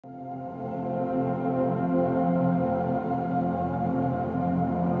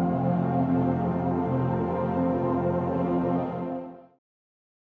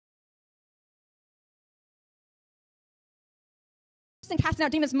person casting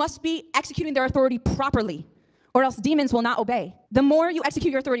out demons must be executing their authority properly, or else demons will not obey. The more you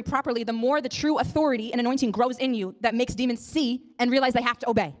execute your authority properly, the more the true authority and anointing grows in you that makes demons see and realize they have to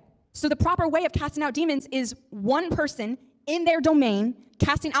obey. So the proper way of casting out demons is one person in their domain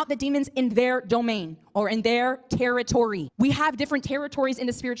casting out the demons in their domain or in their territory. We have different territories in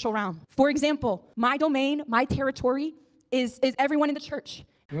the spiritual realm. For example, my domain, my territory is everyone in the church.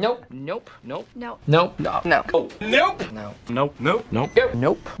 Nope. Nope. Nope. No. Nope. No. No. Nope. No. Nope. Nope. Nope.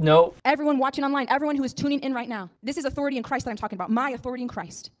 Nope. No. Everyone watching online, everyone who is tuning in right now, this is authority in Christ that I'm talking about, my authority in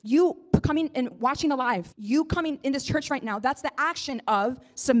Christ. You coming and watching the live, you coming in this church right now, that's the action of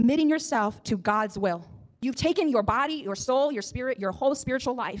submitting yourself to God's will. You've taken your body, your soul, your spirit, your whole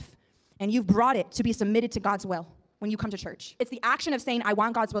spiritual life, and you've brought it to be submitted to God's will when you come to church. It's the action of saying, I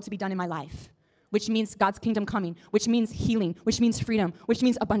want God's will to be done in my life, which means God's kingdom coming, which means healing, which means freedom, which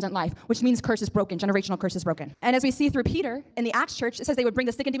means abundant life, which means curses broken, generational curses broken. And as we see through Peter in the Acts church, it says they would bring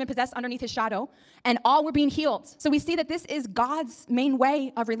the sick and demon-possessed underneath his shadow, and all were being healed. So we see that this is God's main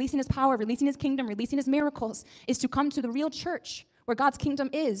way of releasing his power, releasing his kingdom, releasing his miracles, is to come to the real church where God's kingdom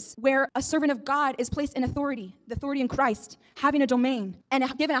is, where a servant of God is placed in authority, the authority in Christ, having a domain, and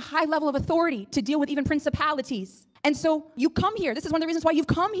given a high level of authority to deal with even principalities. And so you come here. This is one of the reasons why you've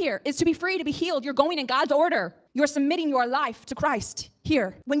come here, is to be free, to be healed. You're going in God's order. You're submitting your life to Christ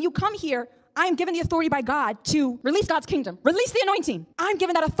here. When you come here, I am given the authority by God to release God's kingdom, release the anointing. I'm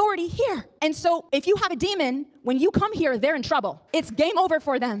given that authority here. And so if you have a demon, when you come here, they're in trouble. It's game over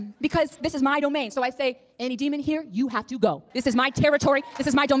for them because this is my domain. So I say, any demon here, you have to go. This is my territory. This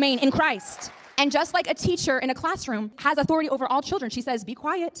is my domain in Christ. And just like a teacher in a classroom has authority over all children, she says, be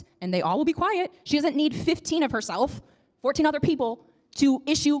quiet, and they all will be quiet. She doesn't need 15 of herself, 14 other people, to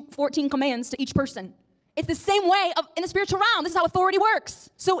issue 14 commands to each person. It's the same way in the spiritual realm. This is how authority works.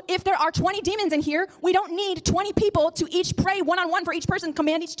 So if there are 20 demons in here, we don't need 20 people to each pray one-on-one for each person,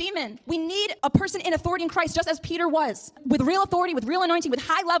 command each demon. We need a person in authority in Christ, just as Peter was, with real authority, with real anointing, with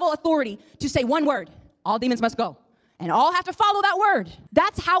high-level authority, to say one word. All demons must go. And all have to follow that word.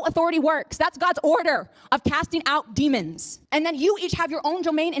 That's how authority works. That's God's order of casting out demons. And then you each have your own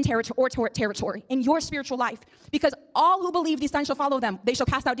domain and territory in your spiritual life. Because all who believe these signs shall follow them. They shall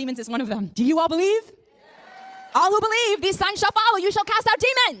cast out demons is one of them. Do you all believe? All who believe these signs shall follow, you shall cast out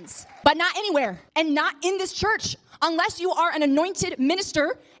demons. But not anywhere, and not in this church, unless you are an anointed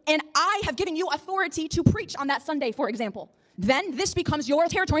minister, and I have given you authority to preach on that Sunday, for example. Then this becomes your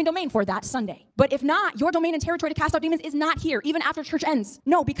territory and domain for that Sunday. But if not, your domain and territory to cast out demons is not here, even after church ends.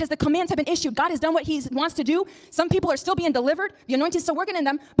 No, because the commands have been issued. God has done what he wants to do. Some people are still being delivered. The anointing is still working in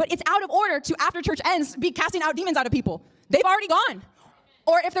them, but it's out of order to, after church ends, be casting out demons out of people. They've already gone.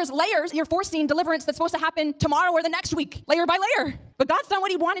 Or if there's layers, you're forcing deliverance that's supposed to happen tomorrow or the next week, layer by layer. But God's done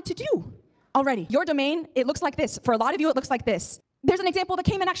what he wanted to do already. Your domain, it looks like this. For a lot of you, it looks like this. There's an example that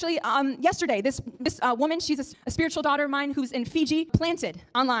came in actually yesterday. This woman, she's a spiritual daughter of mine who's in Fiji, planted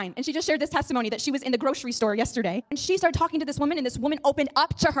online. And she just shared this testimony that she was in the grocery store yesterday. And she started talking to this woman, and this woman opened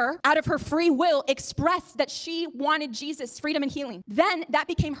up to her, out of her free will, expressed that she wanted Jesus, freedom and healing. Then that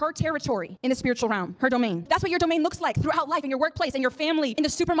became her territory in the spiritual realm, her domain. That's what your domain looks like throughout life, in your workplace, in your family, in the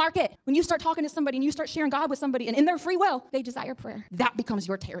supermarket. When you start talking to somebody and you start sharing God with somebody, and in their free will, they desire prayer. That becomes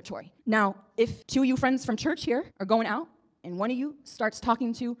your territory. Now, if two of you friends from church here are going out, and one of you starts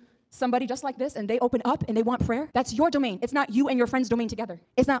talking to somebody just like this, and they open up and they want prayer, that's your domain. It's not you and your friend's domain together.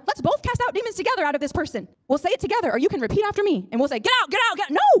 It's not, let's both cast out demons together out of this person. We'll say it together, or you can repeat after me, and we'll say, get out, get out, get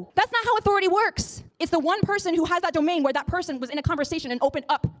out. No, that's not how authority works. It's the one person who has that domain where that person was in a conversation and opened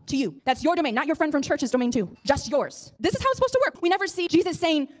up to you. That's your domain, not your friend from church's domain too. Just yours. This is how it's supposed to work. We never see Jesus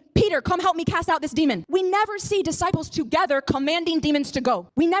saying, Peter, come help me cast out this demon. We never see disciples together commanding demons to go.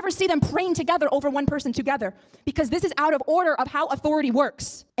 We never see them praying together over one person together, because this is out of order of how authority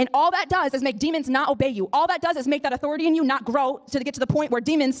works. And all that does is make demons not obey you. All that does is make that authority in you not grow to get to the point where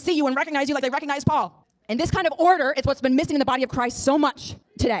demons see you and recognize you like they recognize Paul. And this kind of order is what's been missing in the body of Christ so much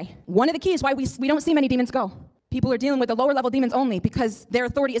today. One of the keys why we don't see many demons go. People are dealing with the lower level demons only because their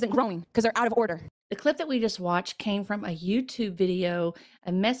authority isn't growing, because they're out of order. The clip that we just watched came from a YouTube video,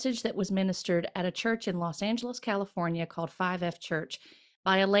 a message that was ministered at a church in Los Angeles, California called 5F Church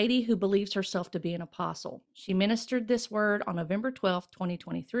by a lady who believes herself to be an apostle. She ministered this word on November 12th,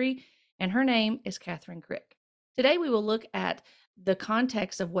 2023, and her name is Kathryn Krick. Today we will look at the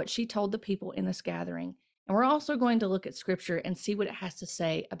context of what she told the people in this gathering, and we're also going to look at scripture and see what it has to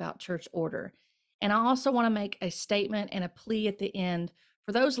say about church order. And I also want to make a statement and a plea at the end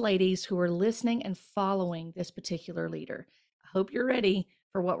for those ladies who are listening and following this particular leader. I hope you're ready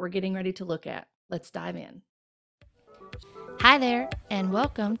for what we're getting ready to look at. Let's dive in. Hi there, and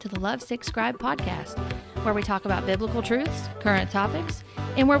welcome to the Love Sick Scribe podcast. where we talk about biblical truths, current topics,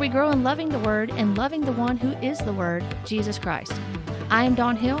 and where we grow in loving the Word and loving the one who is the Word, Jesus Christ. I am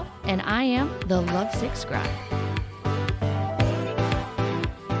Dawn Hill, and I am the Lovesick Scribe.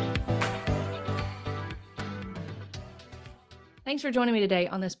 Thanks for joining me today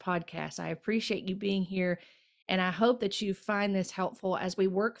on this podcast. I appreciate you being here, and I hope that you find this helpful as we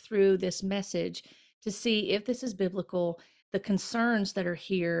work through this message to see if this is biblical, the concerns that are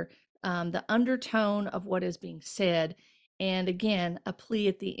here, the undertone of what is being said, and again, a plea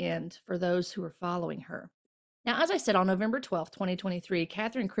at the end for those who are following her. Now, as I said, on November 12th, 2023,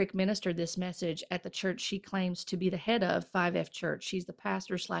 Kathryn Krick ministered this message at the church she claims to be the head of, 5F Church. She's the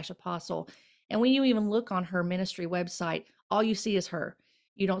pastor/apostle. And when you even look on her ministry website, all you see is her.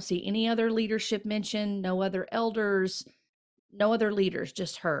 You don't see any other leadership mentioned, no other elders, no other leaders,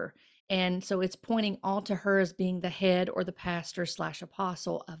 just her. And so it's pointing all to her as being the head or the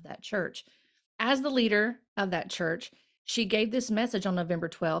pastor/apostle of that church. As the leader of that church, she gave this message on November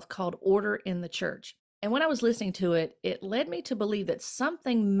 12th called Order in the Church. And when I was listening to it, it led me to believe that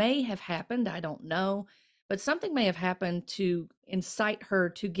something may have happened. I don't know, but something may have happened to incite her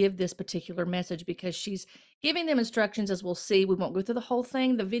to give this particular message, because she's giving them instructions, as we'll see. We won't go through the whole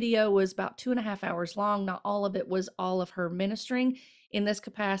thing. The video was about 2.5 hours long. Not all of it was all of her ministering in this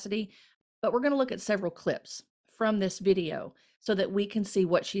capacity, but we're going to look at several clips from this video so that we can see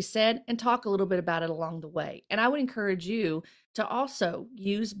what she said and talk a little bit about it along the way. And I would encourage you to also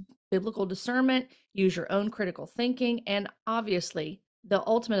use biblical discernment, use your own critical thinking, and obviously the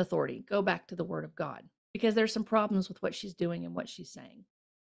ultimate authority, go back to the Word of God, because there's some problems with what she's doing and what she's saying.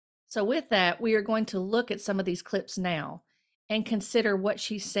 So with that, we are going to look at some of these clips now and consider what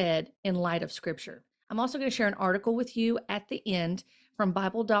she said in light of Scripture. I'm also going to share an article with you at the end from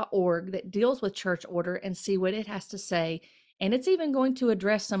Bible.org that deals with church order and see what it has to say. And it's even going to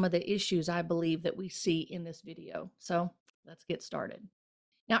address some of the issues I believe that we see in this video. So let's get started.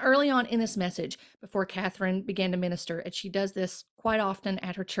 Now, early on in this message, before Kathryn began to minister, and she does this quite often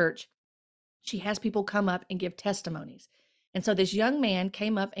at her church, she has people come up and give testimonies. And so this young man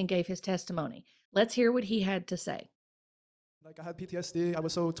came up and gave his testimony. Let's hear what he had to say. Like, I had PTSD. I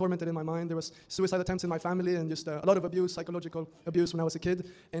was so tormented in my mind. There was suicide attempts in my family and just a lot of abuse, psychological abuse when I was a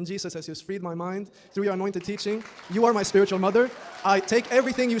kid. And Jesus has just freed my mind through your anointed teaching. You are my spiritual mother. I take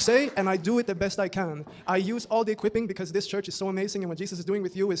everything you say and I do it the best I can. I use all the equipping because this church is so amazing, and what Jesus is doing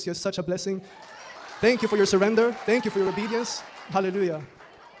with you is just such a blessing. Thank you for your surrender. Thank you for your obedience. Hallelujah.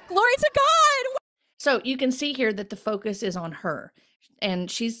 Glory to God. So you can see here that the focus is on her, and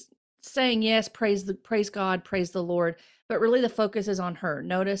she's saying, yes, praise God, praise the Lord, but really the focus is on her.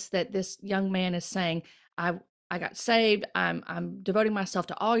 Notice that this young man is saying, I got saved. I'm devoting myself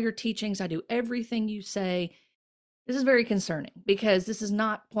to all your teachings. I do everything you say. This is very concerning, because this is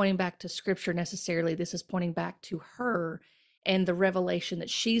not pointing back to Scripture necessarily. This is pointing back to her and the revelation that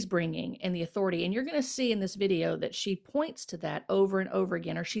she's bringing and the authority. And you're going to see in this video that she points to that over and over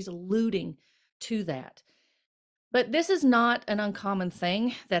again, or she's alluding to that. But this is not an uncommon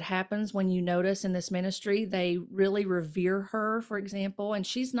thing that happens when you notice in this ministry. They really revere her, for example, and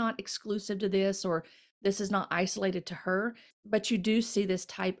she's not exclusive to this, or this is not isolated to her, but you do see this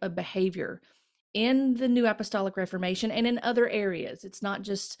type of behavior in the New Apostolic Reformation and in other areas. It's not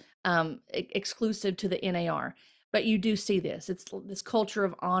just exclusive to the NAR, but you do see this. It's this culture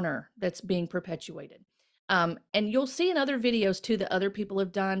of honor that's being perpetuated. And you'll see in other videos too that other people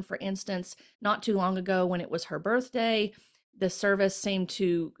have done. For instance, not too long ago when it was her birthday, the service seemed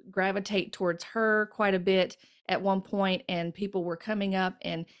to gravitate towards her quite a bit at one point, and people were coming up,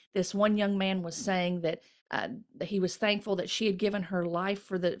 and this one young man was saying that he was thankful that she had given her life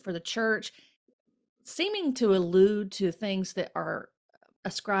for the church, seeming to allude to things that are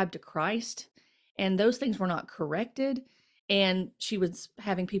ascribed to Christ, and those things were not corrected. And she was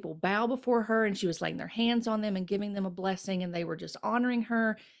having people bow before her, and she was laying their hands on them and giving them a blessing, and they were just honoring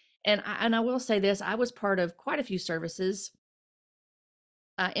her. And I will say this, I was part of quite a few services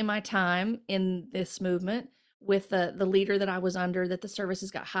in my time in this movement with the leader that I was under, that the services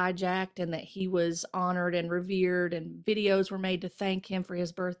got hijacked and that he was honored and revered, and videos were made to thank him for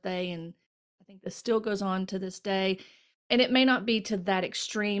his birthday. And I think this still goes on to this day. And it may not be to that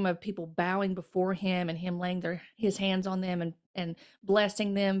extreme of people bowing before him and him laying his hands on them and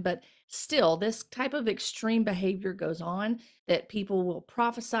blessing them, but still this type of extreme behavior goes on, that people will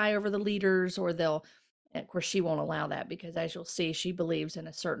prophesy over the leaders, or they'll, of course she won't allow that, because as you'll see, she believes in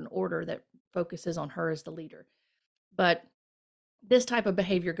a certain order that focuses on her as the leader. But this type of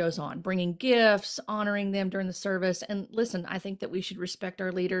behavior goes on, bringing gifts, honoring them during the service. And listen, I think that we should respect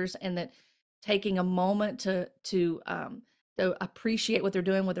our leaders, and that taking a moment to appreciate what they're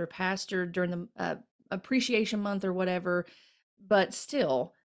doing with their pastor during the appreciation month or whatever, but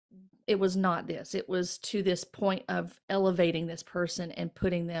still, it was not this. It was to this point of elevating this person and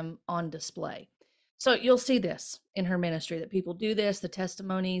putting them on display. So you'll see this in her ministry, that people do this, the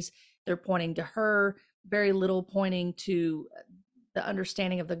testimonies, they're pointing to her, very little pointing to the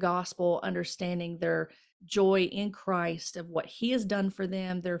understanding of the gospel, understanding their joy in Christ, of what he has done for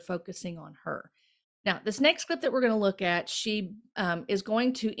them. They're focusing on her. Now, this next clip that we're going to look at, she is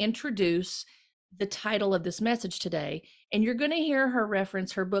going to introduce the title of this message today, and you're going to hear her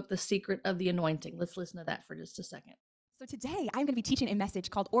reference her book, The Secret of the Anointing. Let's listen to that for just a second. So today, I'm going to be teaching a message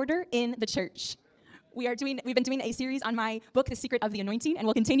called Order in the Church. We've been doing a series on my book, The Secret of the Anointing, and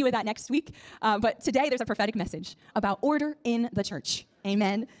we'll continue with that next week. But today, there's a prophetic message about order in the church.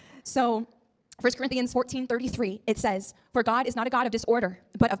 Amen. So 1 Corinthians 14:33, it says, "For God is not a God of disorder,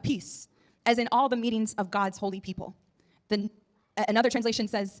 but of peace, as in all the meetings of God's holy people." Another translation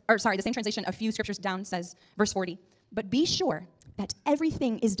says, the same translation a few scriptures down says, verse 40, "But be sure that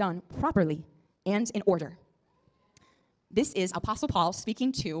everything is done properly and in order." This is Apostle Paul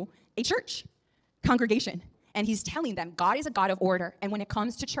speaking to a church congregation, and he's telling them God is a God of order, and when it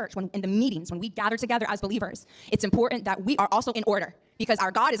comes to church, in the meetings, when we gather together as believers, it's important that we are also in order, because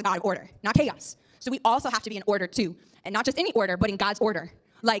our God is a God of order, not chaos. So we also have to be in order too, and not just any order, but in God's order,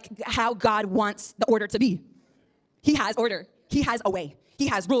 like how God wants the order to be. He has order. He has a way. He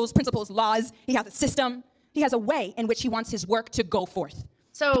has rules, principles, laws. He has a system. He has a way in which he wants his work to go forth.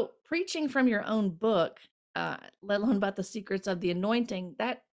 So preaching from your own book, let alone about the secrets of the anointing,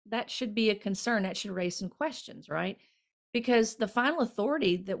 that should be a concern. That should raise some questions, right? Because the final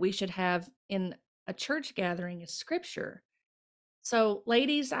authority that we should have in a church gathering is Scripture. So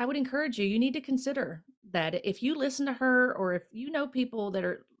ladies, I would encourage you need to consider that if you listen to her, or if you know people that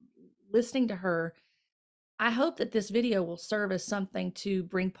are listening to her, I hope that this video will serve as something to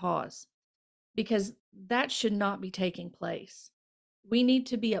bring pause, because that should not be taking place. We need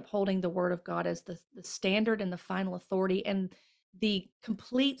to be upholding the word of God as the standard and the final authority, and the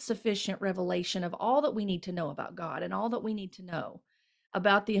complete sufficient revelation of all that we need to know about God and all that we need to know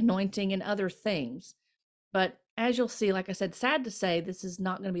about the anointing and other things. But as you'll see, like I said, sad to say, this is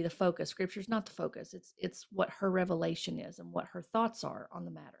not going to be the focus. Scripture's not the focus. It's what her revelation is and what her thoughts are on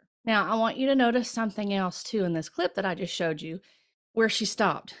the matter. Now, I want you to notice something else too in this clip that I just showed you, where she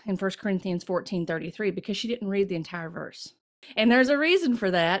stopped in 1 Corinthians 14:33, because she didn't read the entire verse. And there's a reason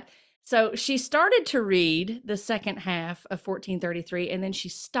for that. So she started to read the second half of 14:33, and then she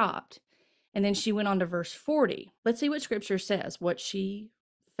stopped. And then she went on to verse 40. Let's see what Scripture says, what she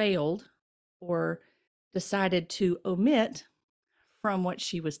failed or decided to omit from what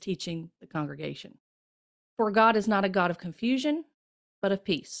she was teaching the congregation. "For God is not a God of confusion, but of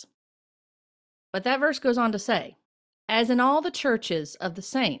peace." But that verse goes on to say, "As in all the churches of the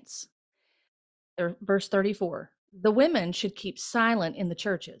saints," verse 34, "the women should keep silent in the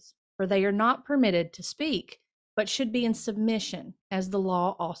churches, for they are not permitted to speak, but should be in submission, as the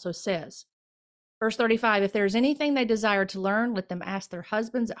law also says." Verse 35, "If there is anything they desire to learn, let them ask their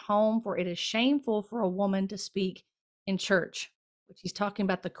husbands at home, for it is shameful for a woman to speak in church," which he's talking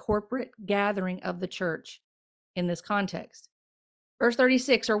about the corporate gathering of the church in this context. Verse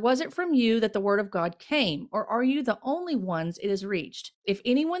 36, "Or was it from you that the word of God came, or are you the only ones it has reached? If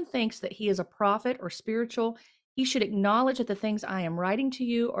anyone thinks that he is a prophet or spiritual, he should acknowledge that the things I am writing to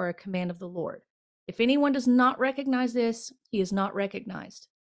you are a command of the Lord. If anyone does not recognize this, he is not recognized.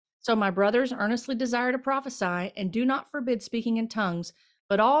 So my brothers, earnestly desire to prophesy, and do not forbid speaking in tongues,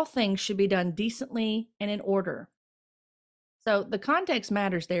 but all things should be done decently and in order." So the context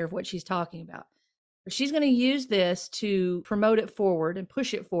matters there of what she's talking about. She's going to use this to promote it forward and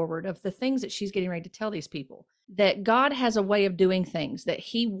push it forward, of the things that she's getting ready to tell these people. That God has a way of doing things, that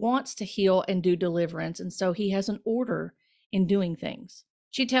he wants to heal and do deliverance, and so he has an order in doing things.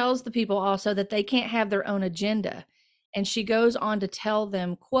 She tells the people also that they can't have their own agenda. And she goes on to tell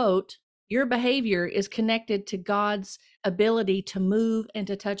them, quote, "Your behavior is connected to God's ability to move and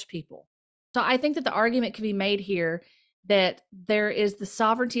to touch people." So I think that the argument can be made here that there is the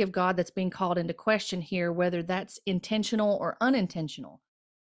sovereignty of God that's being called into question here, whether that's intentional or unintentional.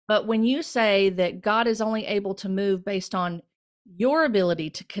 But when you say that God is only able to move based on your ability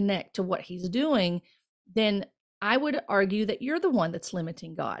to connect to what he's doing, then I would argue that you're the one that's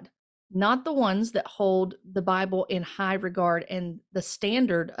limiting God, not the ones that hold the Bible in high regard and the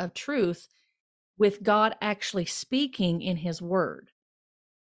standard of truth, with God actually speaking in his word.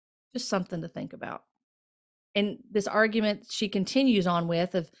 Just something to think about. And this argument she continues on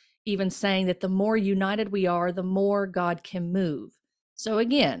with, of even saying that the more united we are, the more God can move. So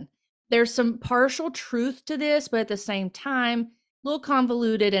again, there's some partial truth to this, but at the same time, little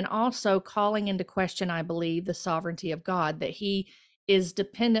convoluted, and also calling into question, I believe, the sovereignty of God, that he is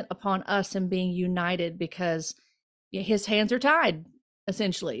dependent upon us and being united because his hands are tied,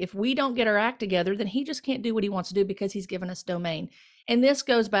 essentially. If we don't get our act together, then he just can't do what he wants to do because he's given us domain. And this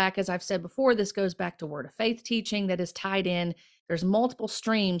goes back, as I've said before, this goes back to Word of Faith teaching that is tied in. There's multiple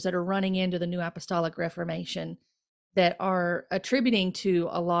streams that are running into the New Apostolic Reformation that are attributing to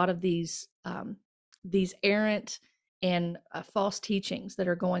a lot of these errant and false teachings that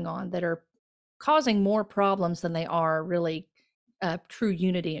are going on that are causing more problems than they are really true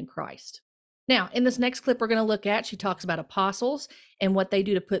unity in Christ. Now, in this next clip we're going to look at, she talks about apostles and what they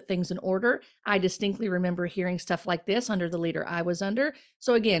do to put things in order. I distinctly remember hearing stuff like this under the leader I was under.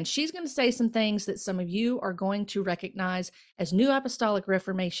 So again, she's going to say some things that some of you are going to recognize as New Apostolic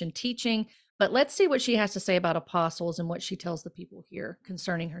Reformation teaching, but let's see what she has to say about apostles and what she tells the people here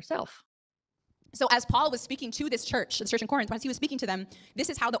concerning herself. So as Paul was speaking to this church, the church in Corinth, as he was speaking to them, this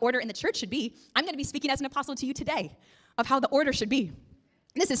is how the order in the church should be. I'm going to be speaking as an apostle to you today of how the order should be.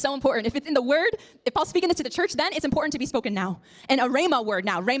 This is so important. If it's in the word, if Paul's speaking this to the church, then it's important to be spoken now. And a rhema word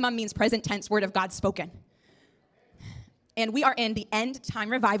now. Rhema means present tense, word of God spoken. And we are in the end time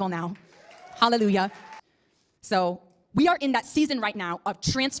revival now. Hallelujah. So we are in that season right now of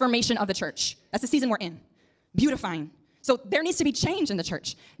transformation of the church. That's the season we're in. Beautifying. So there needs to be change in the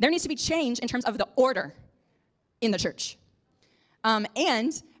church. There needs to be change in terms of the order in the church.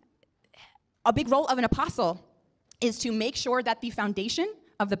 And a big role of an apostle is to make sure that the foundation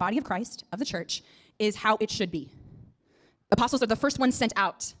of the body of Christ, of the church, is how it should be. Apostles are the first ones sent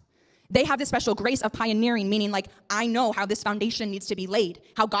out. They have this special grace of pioneering, meaning like, I know how this foundation needs to be laid,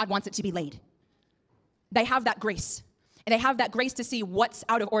 how God wants it to be laid. They have that grace. And they have that grace to see what's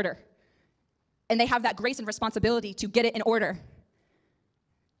out of order. And they have that grace and responsibility to get it in order.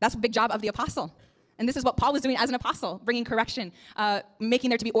 That's a big job of the apostle. And this is what Paul was doing as an apostle, bringing correction, making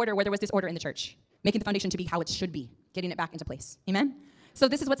there to be order where there was disorder in the church, making the foundation to be how it should be, getting it back into place. Amen? So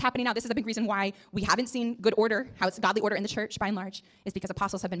this is what's happening now. This is a big reason why we haven't seen good order, how it's godly order in the church by and large, is because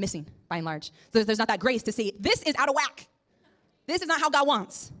apostles have been missing by and large. So there's not that grace to see, this is out of whack. This is not how God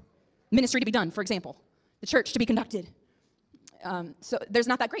wants ministry to be done, for example, the church to be conducted. So there's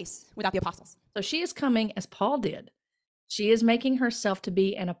not that grace without the apostles. So she is coming as Paul did. She is making herself to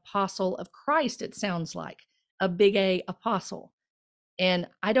be an apostle of Christ, it sounds like, a big A apostle. And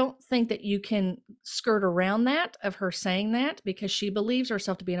I don't think that you can skirt around that, of her saying that, because she believes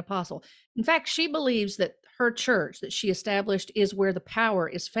herself to be an apostle. In fact, she believes that her church that she established is where the power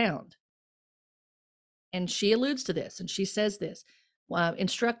is found. And she alludes to this, and she says this,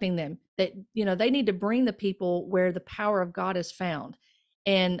 instructing them that, they need to bring the people where the power of God is found.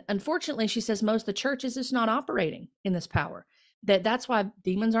 And unfortunately, she says most of the church is just not operating in this power. That's why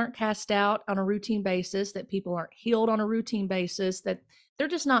demons aren't cast out on a routine basis, that people aren't healed on a routine basis, that they're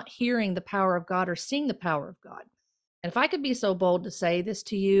just not hearing the power of God or seeing the power of God. And if I could be so bold to say this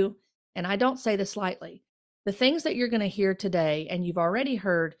to you, and I don't say this lightly, the things that you're going to hear today, and you've already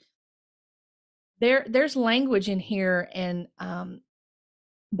heard, there's language in here and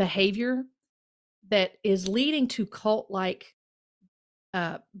behavior that is leading to cult-like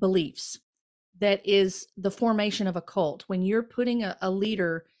beliefs. That is the formation of a cult. When you're putting a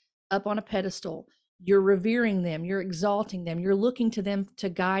leader up on a pedestal, you're revering them, you're exalting them, you're looking to them to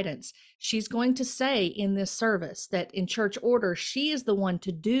guidance. She's going to say in this service that in church order, she is the one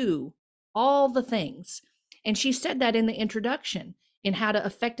to do all the things. And she said that in the introduction in how to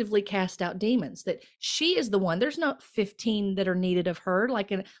effectively cast out demons, that she is the one. There's not 15 that are needed of her,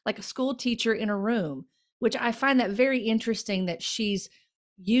 like a school teacher in a room, which I find that very interesting that she's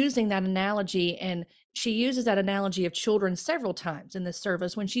using that analogy, and she uses that analogy of children several times in this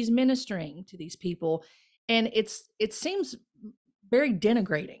service when she's ministering to these people. And it seems very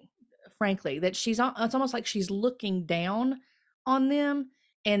denigrating, frankly, that it's almost like she's looking down on them,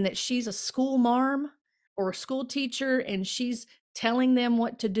 and that she's a school marm or a school teacher, and she's telling them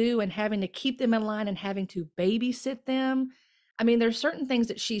what to do and having to keep them in line and having to babysit them. I mean, there's certain things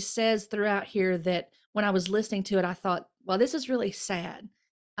that she says throughout here that when I was listening to it, I thought, well, this is really sad.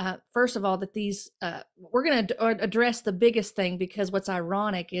 First of all, that we're going to address the biggest thing, because what's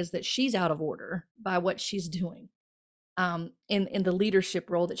ironic is that she's out of order by what she's doing in the leadership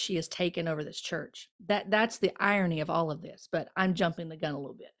role that she has taken over this church. That's the irony of all of this, but I'm jumping the gun a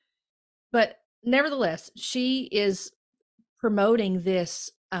little bit. But nevertheless, she is promoting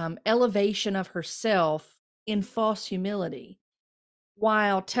this elevation of herself in false humility,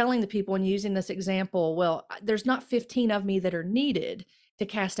 while telling the people and using this example, well, there's not 15 of me that are needed to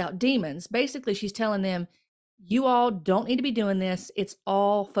cast out demons. Basically, she's telling them, you all don't need to be doing this. It's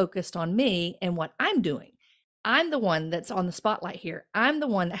all focused on me and what I'm doing. I'm the one that's on the spotlight here. I'm the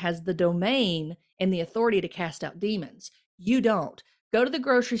one that has the domain and the authority to cast out demons. You don't. Go to the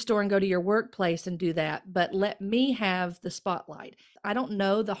grocery store and go to your workplace and do that, but let me have the spotlight. I don't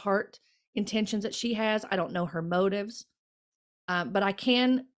know the heart intentions that she has. I don't know her motives, but I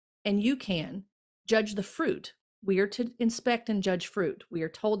can, and you can, judge the fruit. We are to inspect and judge fruit. We are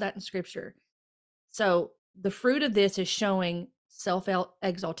told that in Scripture. So the fruit of this is showing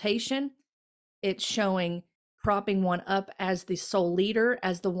self-exaltation. It's showing propping one up as the sole leader,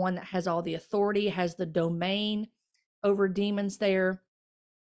 as the one that has all the authority, has the domain over demons there.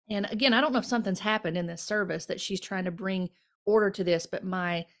 And again, I don't know if something's happened in this service that she's trying to bring order to this, but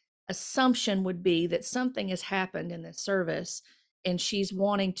my assumption would be that something has happened in this service and she's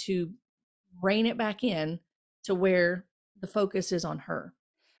wanting to rein it back in to where the focus is on her.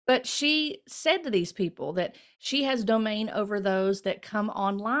 But she said to these people that she has domain over those that come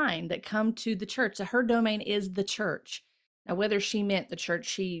online, that come to the church. So her domain is the church. Now, whether she meant the church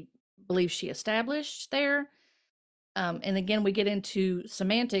she believes she established there, and again, we get into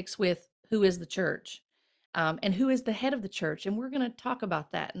semantics with who is the church, and who is the head of the church. And we're going to talk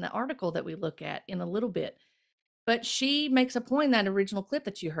about that in the article that we look at in a little bit. But she makes a point in that original clip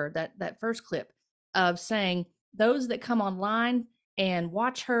that you heard, that first clip, of saying those that come online and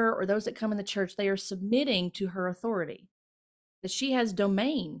watch her, or those that come in the church, they are submitting to her authority, that she has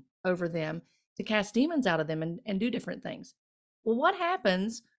domain over them to cast demons out of them and do different things. Well, what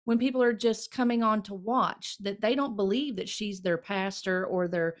happens when people are just coming on to watch, that they don't believe that she's their pastor or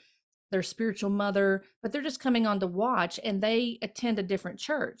their spiritual mother, but they're just coming on to watch and they attend a different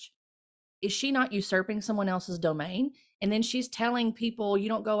church? Is she not usurping someone else's domain? And then she's telling people, you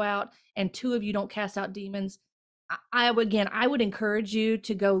don't go out and two of you don't cast out demons. I would encourage you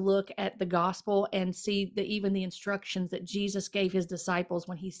to go look at the gospel and see even the instructions that Jesus gave his disciples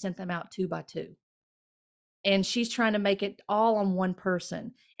when he sent them out 2 by 2. And she's trying to make it all on one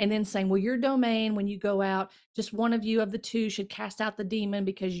person, and then saying, well, your domain, when you go out, just one of you of the two should cast out the demon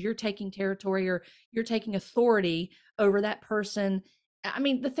because you're taking territory or you're taking authority over that person. I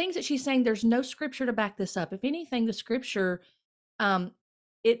mean, the things that she's saying, there's no scripture to back this up. If anything, the scripture,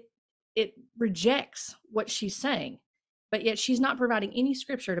 it rejects what she's saying, but yet she's not providing any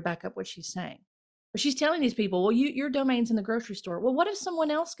scripture to back up what she's saying. But she's telling these people, well, your domain's in the grocery store. Well, what if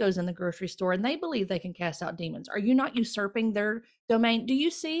someone else goes in the grocery store and they believe they can cast out demons? Are you not usurping their domain? Do you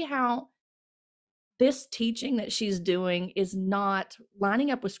see how this teaching that she's doing is not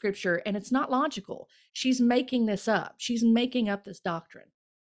lining up with scripture, and it's not logical? She's making this up. She's making up this doctrine.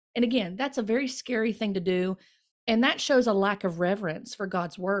 And again, that's a very scary thing to do. And that shows a lack of reverence for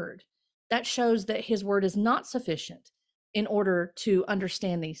God's word. That shows that his word is not sufficient in order to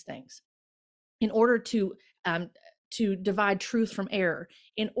understand these things, in order to divide truth from error,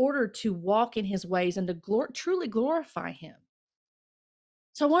 in order to walk in his ways and to truly glorify him.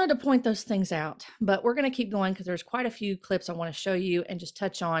 So I wanted to point those things out, but we're going to keep going because there's quite a few clips I want to show you and just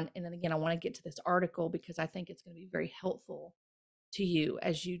touch on. And then again, I want to get to this article because I think it's going to be very helpful to you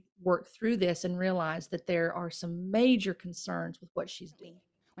as you work through this and realize that there are some major concerns with what she's doing.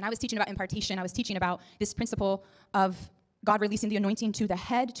 When I was teaching about impartation, I was teaching about this principle of God releasing the anointing to the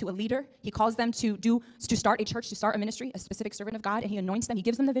head, to a leader. He calls them to start a church, to start a ministry, a specific servant of God, and he anoints them. He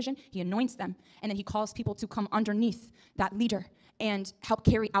gives them the vision, he anoints them, and then he calls people to come underneath that leader and help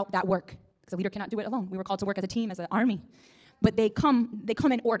carry out that work. Because a leader cannot do it alone. We were called to work as a team, as an army. But they come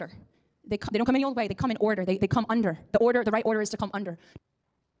in order. They don't come any old way. They come in order. They come under. The right order is to come under.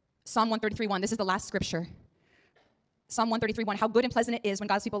 Psalm 133:1. This is the last scripture. Psalm 133:1. How good and pleasant it is when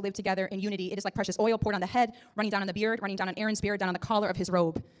God's people live together in unity. It is like precious oil poured on the head, running down on the beard, running down on Aaron's beard, down on the collar of his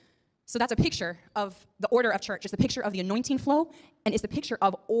robe. So that's a picture of the order of church. It's a picture of the anointing flow, and it's the picture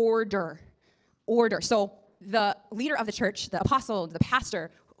of order. Order. So the leader of the church, the apostle, the pastor,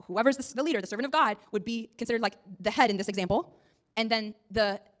 whoever's the leader, the servant of God, would be considered like the head in this example. And then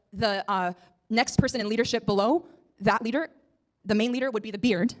the next person in leadership below that leader, the main leader, would be the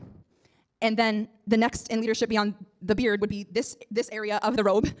beard. And then the next in leadership beyond the beard would be this area of the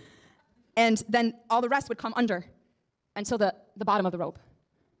robe. And then all the rest would come under until the bottom of the robe.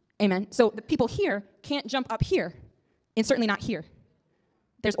 Amen. So the people here can't jump up here, and certainly not here.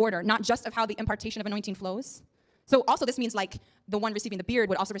 There's order, not just of how the impartation of anointing flows. So also this means like the one receiving the beard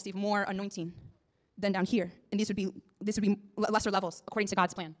would also receive more anointing than down here. And these would be lesser levels according to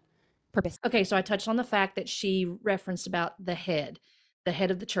God's plan, purpose. Okay, so I touched on the fact that she referenced about the head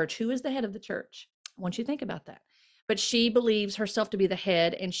of the church. Who is the head of the church? I want you to think about that. But she believes herself to be the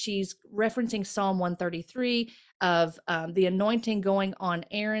head, and she's referencing Psalm 133 of the anointing going on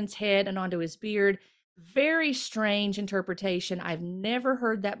Aaron's head and onto his beard. Very strange interpretation. I've never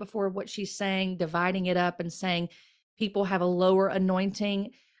heard that before, what she's saying, dividing it up and saying people have a lower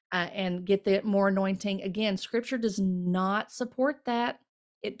anointing and get the more anointing. Again, scripture does not support that.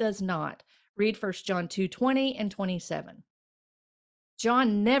 It does not. Read 1 John 2:20 and 27.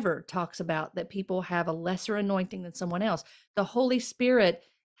 John never talks about that people have a lesser anointing than someone else. The Holy Spirit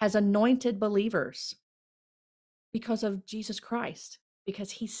has anointed believers because of Jesus Christ,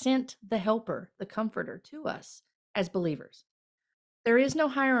 because he sent the helper, the comforter to us as believers. There is no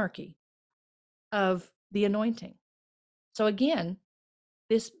hierarchy of the anointing. So again,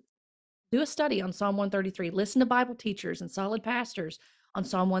 do a study on Psalm 133. Listen to Bible teachers and solid pastors on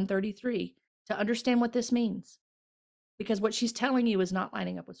Psalm 133 to understand what this means, because what she's telling you is not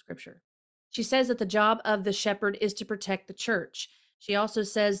lining up with scripture. She says that the job of the shepherd is to protect the church. She also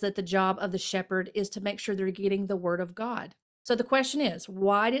says that the job of the shepherd is to make sure they're getting the word of God. So the question is,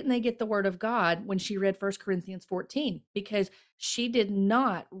 why didn't they get the word of God when she read 1 Corinthians 14? Because she did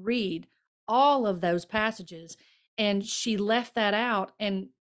not read all of those passages, and she left that out, and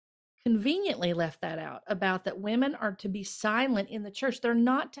conveniently left that out, about that women are to be silent in the church. They're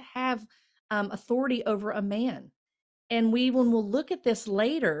not to have authority over a man. And when we'll look at this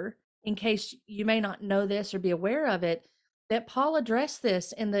later, in case you may not know this or be aware of it, that Paul addressed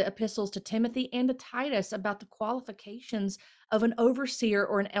this in the epistles to Timothy and to Titus about the qualifications of an overseer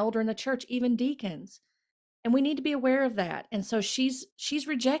or an elder in the church, even deacons. And we need to be aware of that. And so she's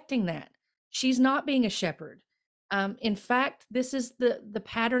rejecting that. She's not being a shepherd. In fact, this is the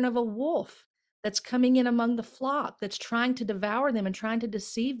pattern of a wolf that's coming in among the flock, that's trying to devour them and trying to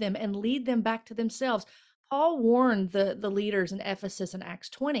deceive them and lead them back to themselves. Paul warned the leaders in Ephesus in Acts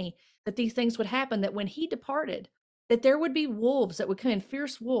 20 that these things would happen, that when he departed, that there would be wolves that would come in,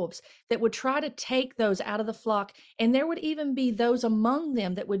 fierce wolves that would try to take those out of the flock. And there would even be those among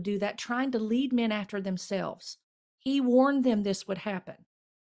them that would do that, trying to lead men after themselves. He warned them this would happen.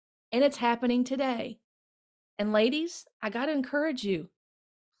 And it's happening today. And ladies, I got to encourage you,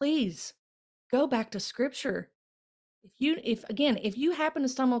 please go back to scripture. If you happen to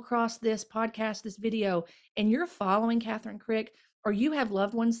stumble across this podcast, this video, and you're following Kathryn Krick, or you have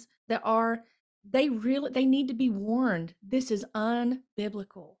loved ones that are, they need to be warned. This is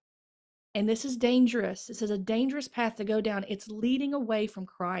unbiblical. And this is dangerous. This is a dangerous path to go down. It's leading away from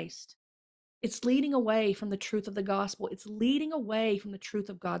Christ. It's leading away from the truth of the gospel. It's leading away from the truth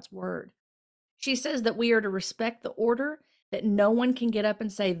of God's word. She says that we are to respect the order, that no one can get up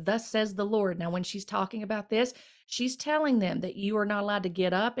and say, "Thus says the Lord." Now, when she's talking about this, she's telling them that you are not allowed to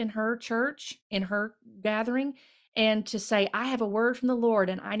get up in her church, in her gathering, and to say, "I have a word from the Lord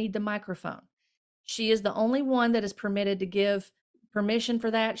and I need the microphone." She is the only one that is permitted to give permission for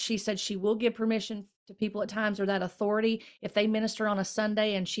that. She said she will give permission to people at times, or that authority. If they minister on a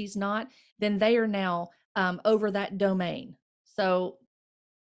Sunday and she's not, then they are now over that domain. So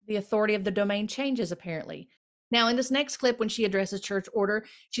the authority of the domain changes, apparently. Now, in this next clip, when she addresses church order,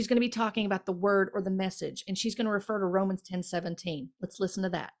 she's going to be talking about the word or the message, and she's going to refer to Romans 10:17. Let's listen to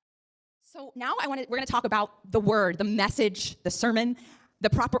that. So now we're going to talk about the word, the message, the sermon, the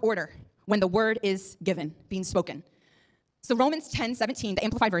proper order when the word is given, being spoken. So Romans 10:17, the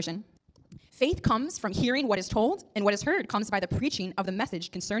Amplified Version. Faith comes from hearing what is told, and what is heard comes by the preaching of the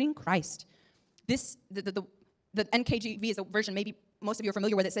message concerning Christ. This, the NKJV is a version maybe most of you are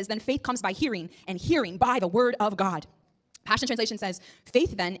familiar with. It says, then faith comes by hearing, and hearing by the word of God. Passion Translation says,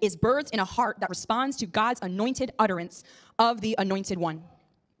 faith then is birthed in a heart that responds to God's anointed utterance of the anointed one.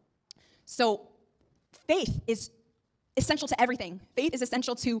 So faith is essential to everything. Faith is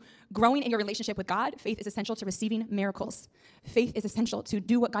essential to growing in your relationship with God. Faith is essential to receiving miracles. Faith is essential to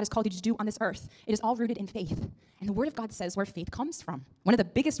do what God has called you to do on this earth. It is all rooted in faith. And the word of God says where faith comes from. One of the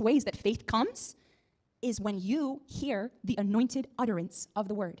biggest ways that faith comes is when you hear the anointed utterance of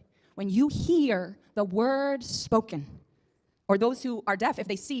the word. When you hear the word spoken. Or those who are deaf,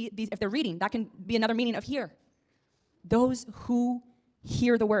 if they're reading, that can be another meaning of hear. Those who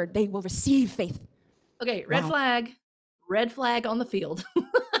hear the word, they will receive faith. Okay, red flag on the field.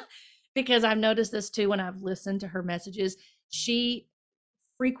 Because I've noticed this too when I've listened to her messages. She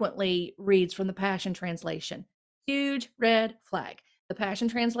frequently reads from the Passion Translation. Huge red flag. The Passion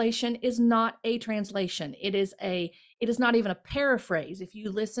Translation is not a translation. It is not even a paraphrase. If you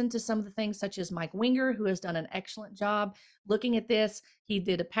listen to some of the things such as Mike Winger, who has done an excellent job looking at this, he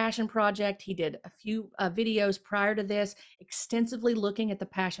did a Passion Project. He did a few videos prior to this, extensively looking at the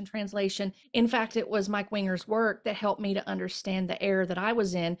Passion Translation. In fact, it was Mike Winger's work that helped me to understand the error that I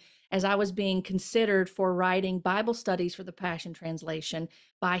was in as I was being considered for writing Bible studies for the Passion Translation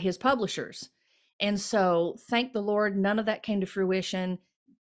by his publishers. And so, thank the Lord, none of that came to fruition.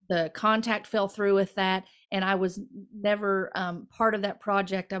 the contact fell through with that, and I was never part of that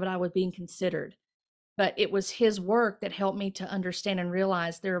project, but I was being considered. But it was his work that helped me to understand and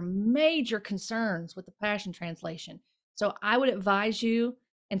realize there are major concerns with the Passion Translation. So I would advise you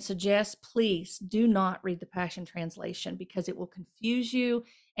and suggest, please do not read the Passion Translation, because it will confuse you,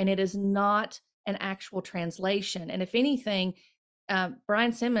 and it is not an actual translation. And if anything,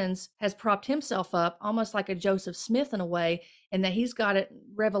 Brian Simmons has propped himself up almost like a Joseph Smith in a way, and that he's got a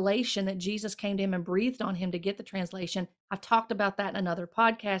revelation that Jesus came to him and breathed on him to get the translation. I've talked about that in another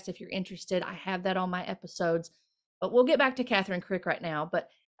podcast. If you're interested, I have that on my episodes. But we'll get back to Kathryn Krick right now. But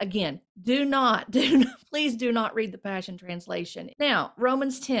again, please do not read the Passion Translation. Now,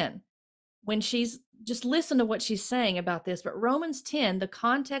 Romans 10, when she's, just listen to what she's saying about this, but Romans 10, the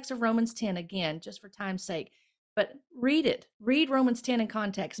context of Romans 10, again, just for time's sake, but read it. Read Romans 10 in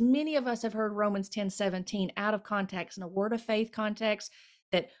context. Many of us have heard Romans 10:17 out of context, in a word of faith context,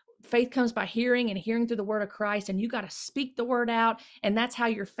 that faith comes by hearing, and hearing through the word of Christ, and you got to speak the word out, and that's how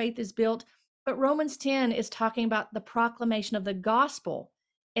your faith is built. But Romans 10 is talking about the proclamation of the gospel,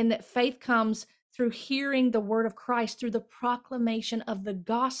 and that faith comes through hearing the word of Christ, through the proclamation of the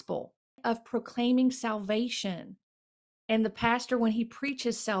gospel, of proclaiming salvation. And the pastor, when he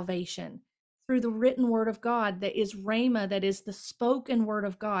preaches salvation, through the written word of God, that is rhema, that is the spoken word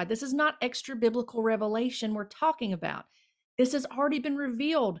of God. This is not extra biblical revelation we're talking about. This has already been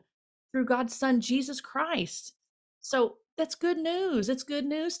revealed through God's Son, Jesus Christ. So that's good news. It's good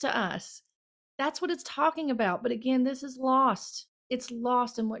news to us. That's what it's talking about. But again, this is lost. It's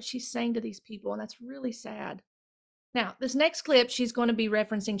lost in what she's saying to these people, and that's really sad. Now, this next clip, she's going to be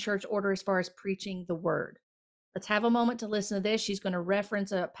referencing church order as far as preaching the word. Let's have a moment to listen to this. She's going to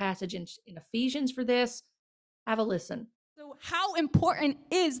reference a passage in Ephesians for this. Have a listen. So how important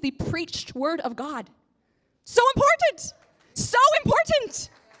is the preached word of God? So important. So important.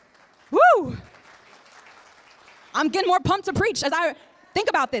 Woo. I'm getting more pumped to preach as I think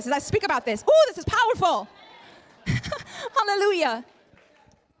about this, as I speak about this. Ooh, this is powerful. Hallelujah.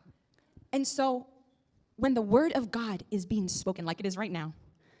 And so when the word of God is being spoken like it is right now,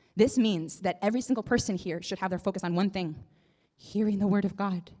 this means that every single person here should have their focus on one thing: hearing the word of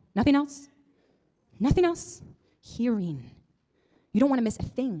God. Nothing else. Nothing else. Hearing. You don't want to miss a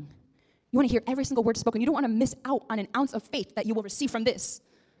thing. You want to hear every single word spoken. You don't want to miss out on an ounce of faith that you will receive from this.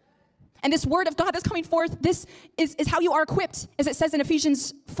 And this word of God that's coming forth, this is how you are equipped, as it says in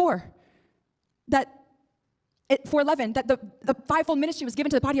Ephesians 4, that 4:11, that the fivefold ministry was given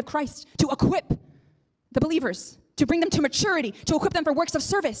to the body of Christ to equip the believers, to bring them to maturity, to equip them for works of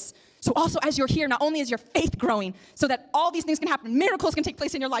service. So also as you're here, not only is your faith growing, so that all these things can happen, miracles can take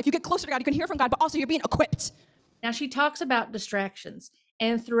place in your life, you get closer to God, you can hear from God, but also you're being equipped. Now, she talks about distractions,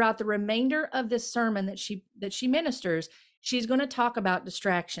 and throughout the remainder of this sermon that she ministers, she's going to talk about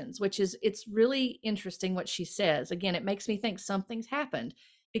distractions, which is, it's really interesting what she says. Again, it makes me think something's happened,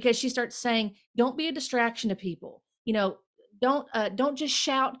 because she starts saying, don't be a distraction to people. You know, don't just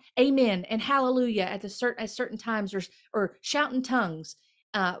shout amen and hallelujah at certain times, or shout in tongues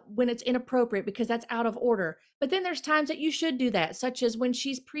when it's inappropriate, because that's out of order. But then there's times that you should do that, such as when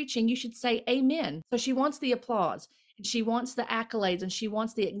she's preaching, you should say amen. So she wants the applause, and she wants the accolades, and she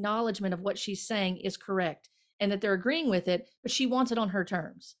wants the acknowledgement of what she's saying is correct, and that they're agreeing with it, but she wants it on her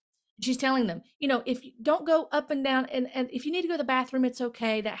terms. She's telling them, you know, if you don't go up and down, and if you need to go to the bathroom, it's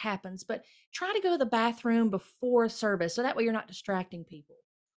okay, that happens, but try to go to the bathroom before service, so that way you're not distracting people.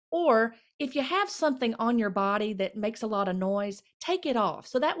 Or if you have something on your body that makes a lot of noise, take it off,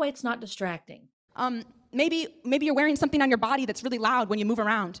 so that way it's not distracting. Maybe you're wearing something on your body that's really loud when you move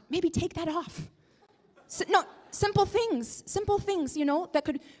around. Maybe take that off. Simple things, you know, that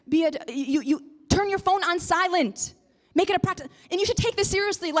could be you turn your phone on silent. Make it a practice. And you should take this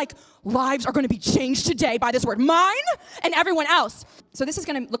seriously, like, lives are going to be changed today by this word. Mine and everyone else. So this is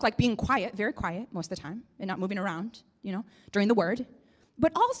going to look like being quiet, very quiet most of the time, and not moving around, you know, during the word.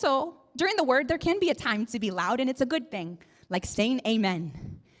 But also, during the word, there can be a time to be loud, and it's a good thing, like saying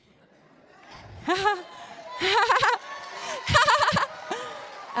amen.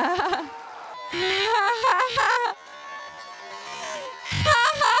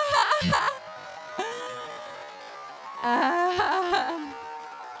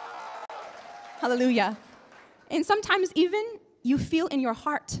 Hallelujah. And sometimes even you feel in your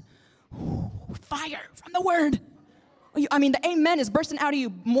heart fire from the word. I mean, the amen is bursting out of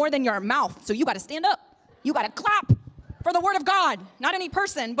you more than your mouth. So you got to stand up. You got to clap for the word of God. Not any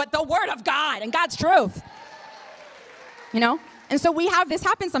person, but the word of God and God's truth. You know? And so we have this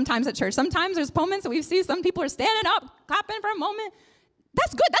happen sometimes at church. Sometimes there's moments that we see some people are standing up, clapping for a moment.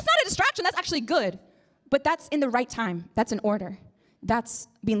 That's good. That's not a distraction. That's actually good. But that's in the right time. That's in order. That's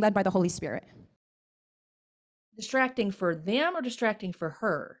being led by the Holy Spirit. Distracting for them or distracting for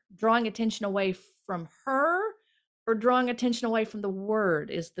her? Drawing attention away from her or drawing attention away from the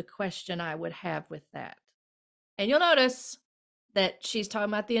word is the question I would have with that. And you'll notice that she's talking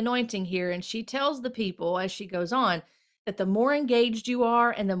about the anointing here, and she tells the people as she goes on that the more engaged you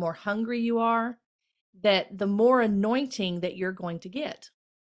are and the more hungry you are, that the more anointing that you're going to get.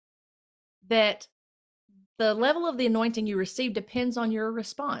 That the level of the anointing you receive depends on your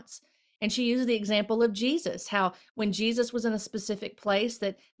response. And she used the example of Jesus, how when Jesus was in a specific place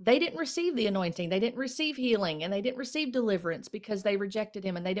that they didn't receive the anointing, they didn't receive healing, and they didn't receive deliverance because they rejected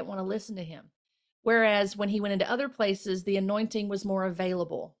him and they didn't want to listen to him. Whereas when he went into other places, the anointing was more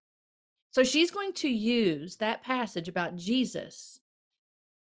available. So she's going to use that passage about Jesus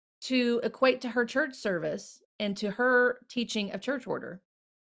to equate to her church service and to her teaching of church order.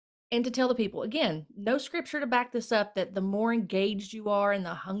 And to tell the people, again, no scripture to back this up, that the more engaged you are and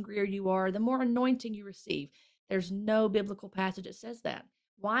the hungrier you are, the more anointing you receive. There's no biblical passage that says that.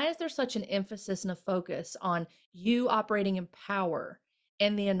 Why is there such an emphasis and a focus on you operating in power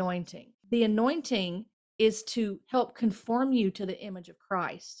and the anointing? The anointing is to help conform you to the image of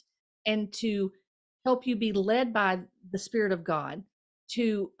Christ and to help you be led by the Spirit of God,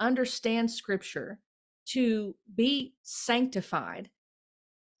 to understand scripture, to be sanctified.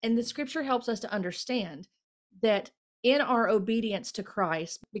 And the scripture helps us to understand that in our obedience to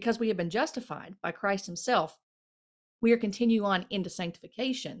Christ, because we have been justified by Christ himself, we are continuing on into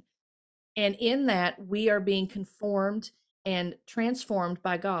sanctification. And in that, we are being conformed and transformed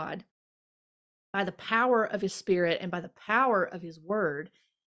by God, by the power of his Spirit and by the power of his word.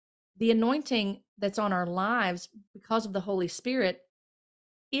 The anointing that's on our lives because of the Holy Spirit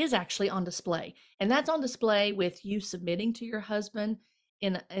is actually on display. And that's on display with you submitting to your husband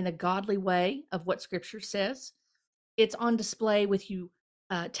in a godly way of what scripture says. It's on display with you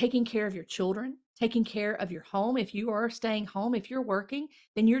taking care of your children, taking care of your home. If you are staying home, if you're working,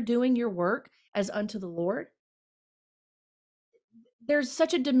 then you're doing your work as unto the Lord. There's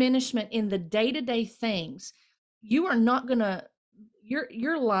such a diminishment in the day-to-day things. You are not going to,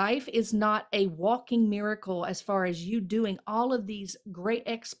 your life is not a walking miracle as far as you doing all of these great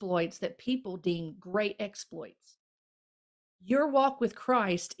exploits that people deem great exploits. Your walk with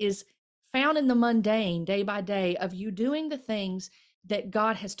Christ is found in the mundane day by day of you doing the things that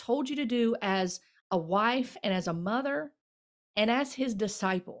God has told you to do as a wife and as a mother and as his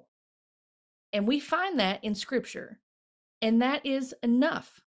disciple. And we find that in scripture. And that is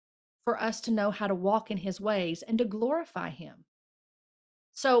enough for us to know how to walk in his ways and to glorify him.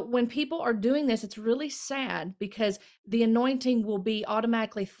 So when people are doing this, it's really sad because the anointing will be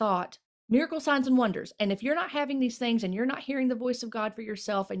automatically thought miracle signs and wonders. And if you're not having these things and you're not hearing the voice of God for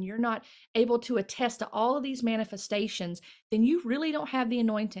yourself and you're not able to attest to all of these manifestations, then you really don't have the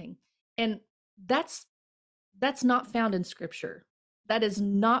anointing. And that's not found in scripture. That is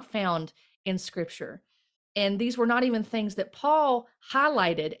not found in scripture. And these were not even things that Paul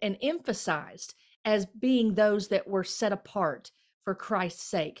highlighted and emphasized as being those that were set apart for Christ's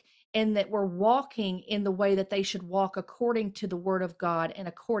sake, and that were walking in the way that they should walk according to the word of God and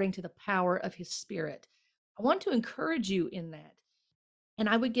according to the power of his Spirit. I want to encourage you in that. And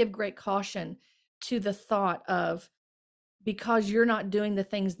I would give great caution to the thought of, because you're not doing the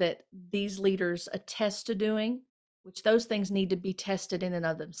things that these leaders attest to doing, which those things need to be tested in and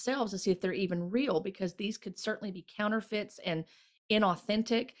of themselves to see if they're even real, because these could certainly be counterfeits and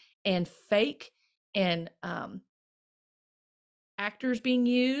inauthentic and fake and actors being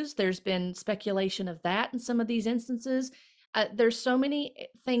used. There's been speculation of that in some of these instances. There's so many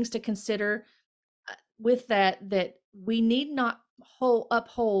things to consider with that we need not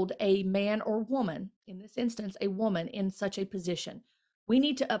uphold a man or woman, in this instance, a woman in such a position. We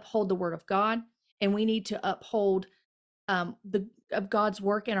need to uphold the word of God, and we need to uphold of God's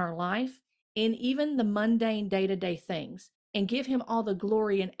work in our life, in even the mundane day-to-day things, and give him all the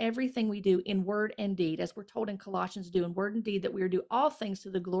glory in everything we do in word and deed, as we're told in Colossians, do in word and deed, that we are do all things to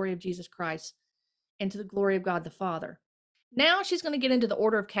the glory of Jesus Christ and to the glory of God the Father. Now she's going to get into the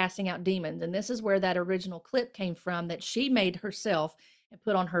order of casting out demons, and this is where that original clip came from that she made herself and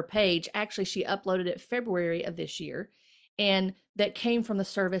put on her page. Actually, she uploaded it February of this year, and that came from the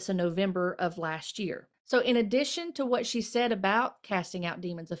service in November of last year. So in addition to what she said about casting out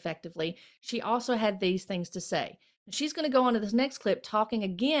demons effectively, she also had these things to say. She's going to go on to this next clip talking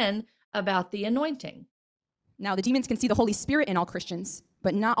again about the anointing. Now, the demons can see the Holy Spirit in all Christians,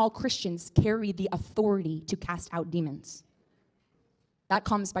 but not all Christians carry the authority to cast out demons. That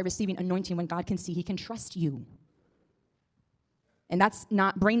comes by receiving anointing when God can see he can trust you. And that's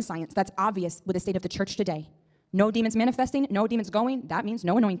not brain science. That's obvious with the state of the church today. No demons manifesting, no demons going, that means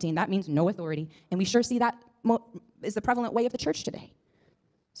no anointing, that means no authority. And we sure see that is the prevalent way of the church today.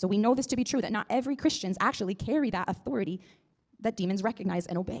 So we know this to be true, that not every Christians actually carry that authority that demons recognize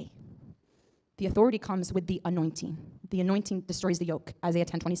and obey. The authority comes with the anointing. The anointing destroys the yoke, Isaiah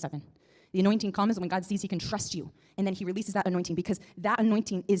 10:27. The anointing comes when God sees he can trust you, and then he releases that anointing, because that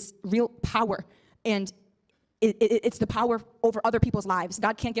anointing is real power, and it's the power over other people's lives.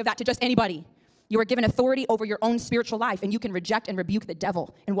 God can't give that to just anybody. You are given authority over your own spiritual life, and you can reject and rebuke the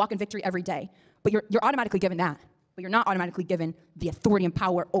devil and walk in victory every day. But you're automatically given that. But you're not automatically given the authority and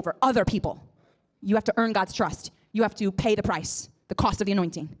power over other people. You have to earn God's trust. You have to pay the price, the cost of the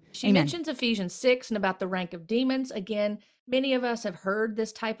anointing. She Amen. mentions Ephesians 6 and about the rank of demons. Again, many of us have heard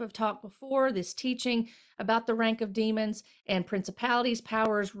this type of talk before, this teaching about the rank of demons and principalities,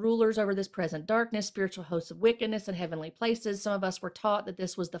 powers, rulers over this present darkness, spiritual hosts of wickedness in heavenly places. Some of us were taught that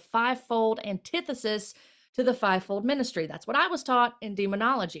this was the fivefold antithesis to the fivefold ministry. That's what I was taught in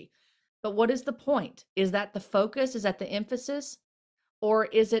demonology. But what is the point? Is that the focus? Is that the emphasis? Or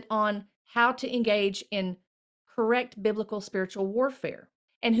is it on how to engage in correct biblical spiritual warfare?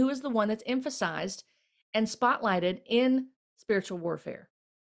 And who is the one that's emphasized and spotlighted in spiritual warfare?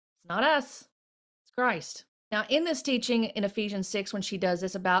 It's not us, it's Christ. Now, in this teaching in Ephesians 6, when she does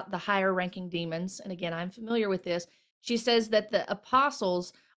this about the higher ranking demons, and again, I'm familiar with this, she says that the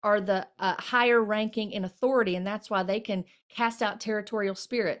apostles are the higher ranking in authority, and that's why they can cast out territorial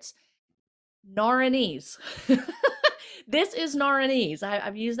spirits. Naranese. This is Naranese.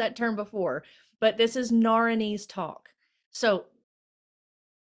 I've used that term before, but this is Naranese talk. So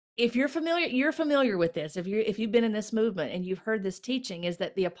if you're familiar with this. If you've been in this movement and you've heard this teaching, is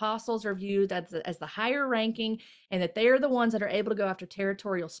that the apostles are viewed as the higher ranking, and that they are the ones that are able to go after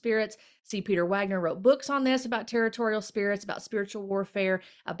territorial spirits. C. Peter Wagner wrote books on this, about territorial spirits, about spiritual warfare,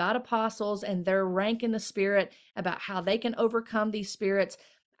 about apostles and their rank in the spirit, about how they can overcome these spirits.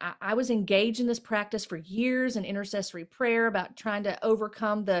 I was engaged in this practice for years in intercessory prayer about trying to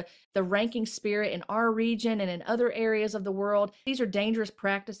overcome the ranking spirit in our region and in other areas of the world. These are dangerous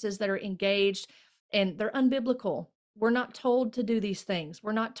practices that are engaged, and they're unbiblical. We're not told to do these things.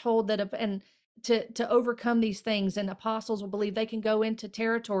 We're not told that to overcome these things, and apostles will believe they can go into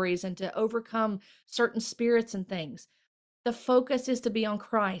territories and to overcome certain spirits and things. The focus is to be on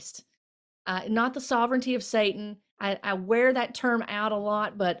Christ, not the sovereignty of Satan. I wear that term out a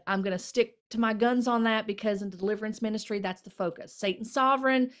lot, but I'm going to stick to my guns on that, because in the deliverance ministry, that's the focus. Satan's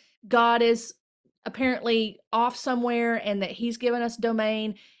sovereign. God is apparently off somewhere, and that he's given us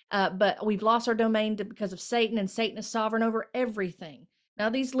domain, but we've lost our domain because of Satan, and Satan is sovereign over everything. Now,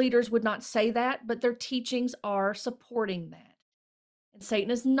 these leaders would not say that, but their teachings are supporting that. And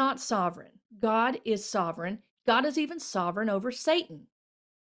Satan is not sovereign. God is sovereign. God is even sovereign over Satan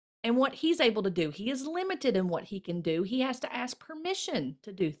and what he's able to do. He is limited in what he can do. He has to ask permission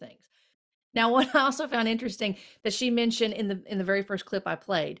to do things. Now, what I also found interesting that she mentioned in the very first clip I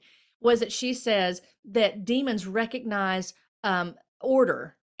played was that she says that demons recognize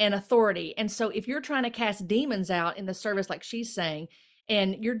order and authority. And so if you're trying to cast demons out in the service, like she's saying,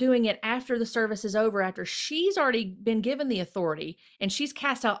 and you're doing it after the service is over, after she's already been given the authority and she's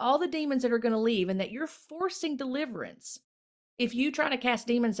cast out all the demons that are going to leave, and that you're forcing deliverance if you try to cast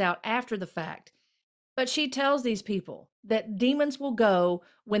demons out after the fact. But she tells these people that demons will go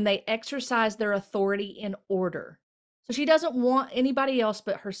when they exercise their authority in order. So she doesn't want anybody else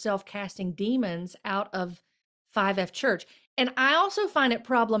but herself casting demons out of 5F Church. And I also find it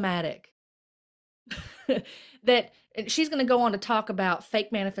problematic that she's going to go on to talk about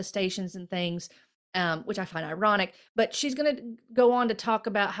fake manifestations and things, which I find ironic, but she's going to go on to talk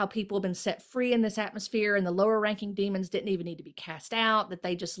about how people have been set free in this atmosphere, and the lower ranking demons didn't even need to be cast out, that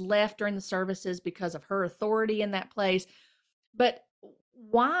they just left during the services because of her authority in that place. But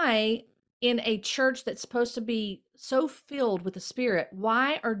why, in a church that's supposed to be so filled with the Spirit,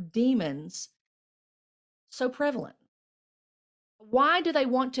 why are demons so prevalent? Why do they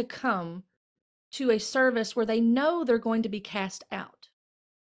want to come to a service where they know they're going to be cast out?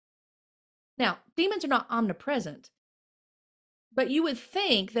 Now, demons are not omnipresent, but you would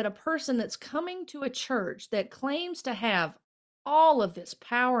think that a person that's coming to a church that claims to have all of this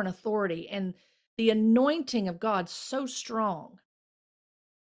power and authority and the anointing of God so strong,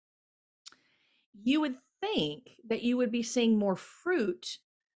 you would think that you would be seeing more fruit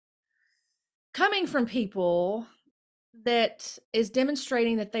coming from people that is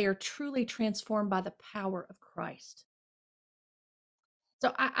demonstrating that they are truly transformed by the power of Christ.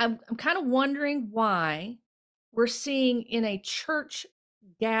 So I'm kind of wondering why we're seeing in a church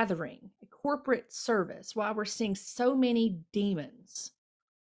gathering, a corporate service, why we're seeing so many demons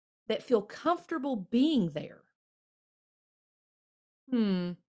that feel comfortable being there.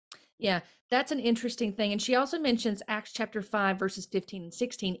 Yeah, that's an interesting thing. And she also mentions Acts chapter 5, verses 15 and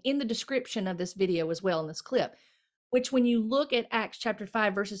 16 in the description of this video as well in this clip, which when you look at Acts chapter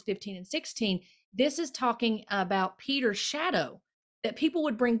 5, verses 15 and 16, this is talking about Peter's shadow, that people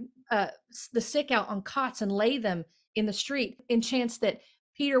would bring the sick out on cots and lay them in the street in chance that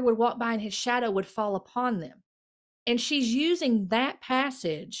Peter would walk by and his shadow would fall upon them. And she's using that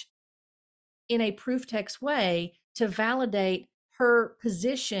passage in a proof text way to validate her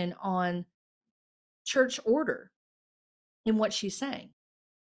position on church order in what she's saying.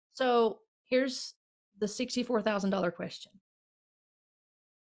 So here's the $64,000 question.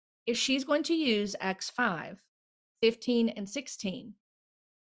 If she's going to use Acts 5, 15 and 16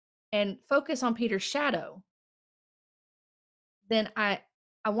 and focus on Peter's shadow, then I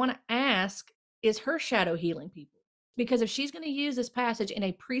want to ask, is her shadow healing people? Because if she's going to use this passage in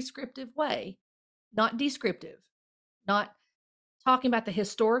a prescriptive way, not descriptive, not talking about the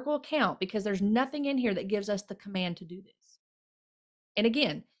historical account, because there's nothing in here that gives us the command to do this. And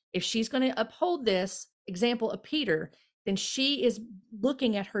again, if she's going to uphold this example of Peter, then she is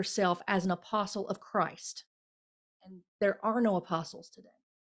looking at herself as an apostle of Christ. And there are no apostles today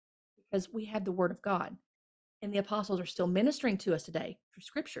because we have the word of God. And the apostles are still ministering to us today through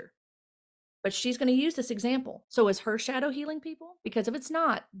scripture. But she's going to use this example. So is her shadow healing people? Because if it's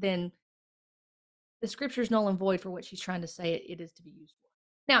not, then the scripture is null and void for what she's trying to say it is to be used for.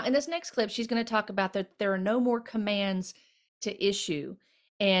 Now, in this next clip, she's going to talk about that there are no more commands to issue.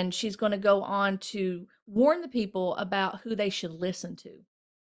 And she's going to go on to warn the people about who they should listen to.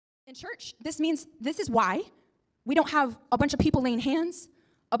 In church, this is why we don't have a bunch of people laying hands,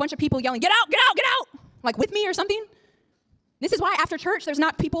 a bunch of people yelling, get out, get out, get out, like with me or something. This is why after church, there's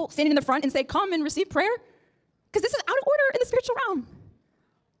not people standing in the front and say, come and receive prayer. Because this is out of order in the spiritual realm.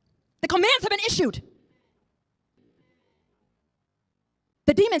 The commands have been issued.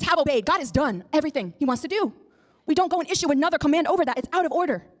 The demons have obeyed. God has done everything he wants to do. We don't go and issue another command over that. It's out of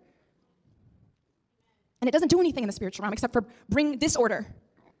order. And it doesn't do anything in the spiritual realm except for bring disorder.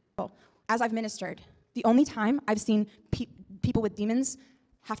 As I've ministered, the only time I've seen people with demons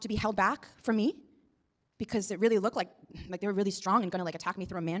have to be held back from me because it really looked like they were really strong and going to like attack me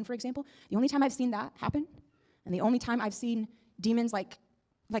through a man, for example. The only time I've seen that happen, and the only time I've seen demons try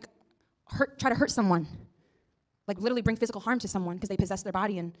to hurt someone, like literally bring physical harm to someone because they possess their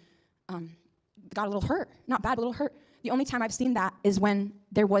body and got a little hurt. Not bad, but a little hurt. The only time I've seen that is when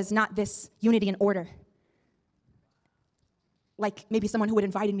there was not this unity and order. Like maybe someone who had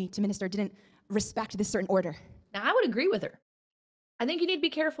invited me to minister didn't respect this certain order. Now, I would agree with her. I think you need to be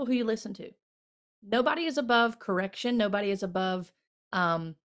careful who you listen to. Nobody is above correction. Nobody is above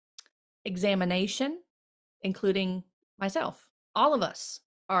examination, including myself. All of us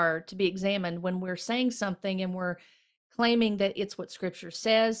are to be examined when we're saying something and we're claiming that it's what Scripture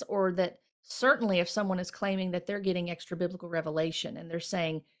says, or that certainly if someone is claiming that they're getting extra biblical revelation and they're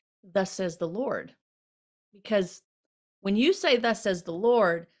saying, thus says the Lord. Because when you say, thus says the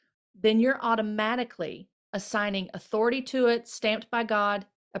Lord, then you're automatically assigning authority to it, stamped by God,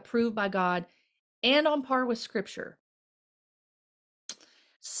 approved by God, and on par with Scripture.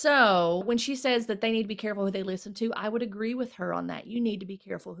 So when she says that they need to be careful who they listen to, I would agree with her on that. You need to be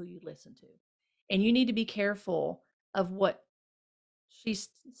careful who you listen to. And you need to be careful of what she's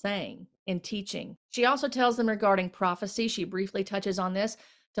saying and teaching. She also tells them regarding prophecy, she briefly touches on this,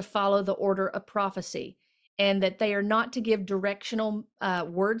 to follow the order of prophecy, and that they are not to give directional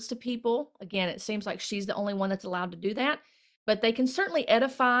words to people. Again, it seems like she's the only one that's allowed to do that. But they can certainly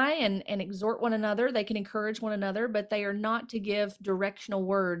edify and exhort one another. They can encourage one another, but they are not to give directional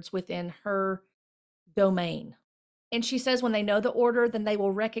words within her domain. And she says when they know the order, then they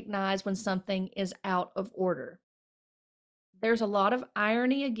will recognize when something is out of order. There's a lot of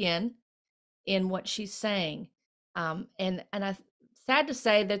irony, again, in what she's saying. And I sad to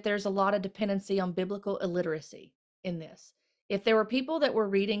say that there's a lot of dependency on biblical illiteracy in this. If there were people that were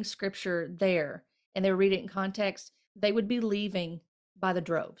reading Scripture there and they were reading it in context, they would be leaving by the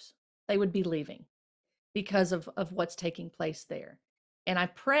droves. They would be leaving because of what's taking place there. And I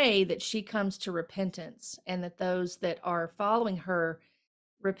pray that she comes to repentance and that those that are following her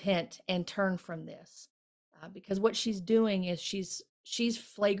repent and turn from this. Because what she's doing is she's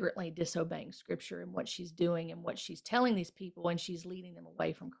flagrantly disobeying Scripture and what she's doing and what she's telling these people, and she's leading them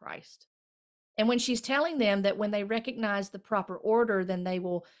away from Christ. And when she's telling them that when they recognize the proper order, then they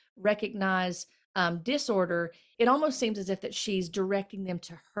will recognize disorder, it almost seems as if that she's directing them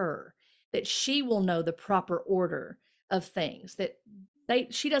to her, that she will know the proper order of things, that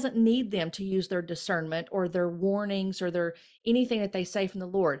she doesn't need them to use their discernment or their warnings or their anything that they say from the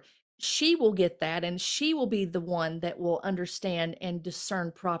Lord. she will get that, and she will be the one that will understand and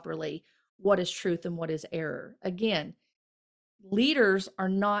discern properly what is truth and what is error. Again, leaders are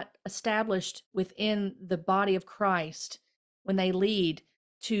not established within the body of Christ when they lead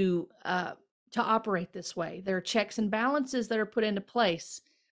to operate this way. There are checks and balances that are put into place.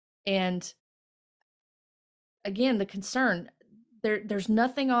 And again, the concern, there's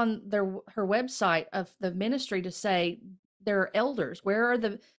nothing on her website of the ministry to say there are elders. Where are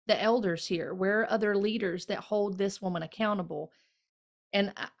the elders here? Where are other leaders that hold this woman accountable?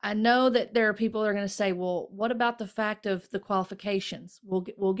 And I know that there are people that are going to say, well, what about the fact of the qualifications?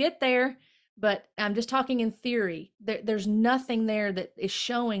 We'll get there, but I'm just talking in theory. There's nothing there that is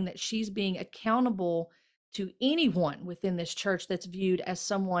showing that she's being accountable to anyone within this church that's viewed as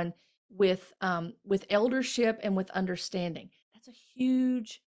someone with eldership and with understanding. That's a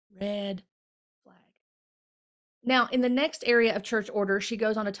huge red flag. Now, in the next area of church order, she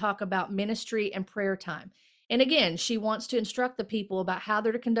goes on to talk about ministry and prayer time. And again, she wants to instruct the people about how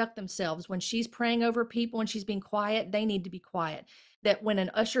they're to conduct themselves. When she's praying over people and she's being quiet, they need to be quiet. That when an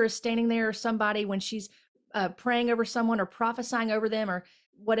usher is standing there or somebody, when she's praying over someone or prophesying over them or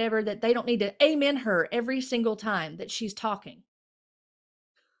whatever, that they don't need to amen her every single time that she's talking.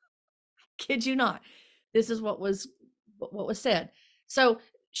 Kid you not. This is what was said. So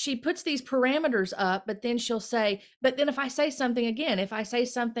she puts these parameters up, but then she'll say, but then if I say something again, if I say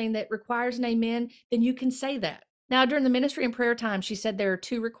something that requires an amen, then you can say that. Now, during the ministry and prayer time, she said there are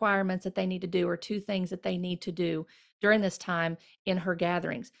 2 requirements that they need to do, or 2 things that they need to do during this time in her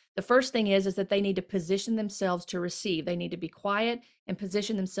gatherings. The first thing is that they need to position themselves to receive. They need to be quiet and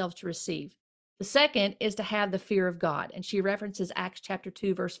position themselves to receive. The second is to have the fear of God. And she references Acts chapter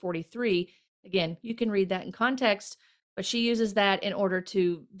 2, verse 43. Again, you can read that in context, but she uses that in order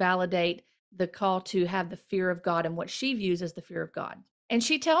to validate the call to have the fear of God and what she views as the fear of God. And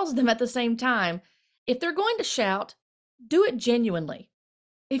she tells them at the same time, if they're going to shout, do it genuinely.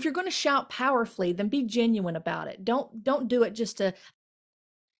 If you're going to shout powerfully, then be genuine about it. Don't do it just to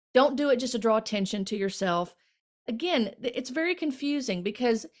draw attention to yourself. Again, it's very confusing,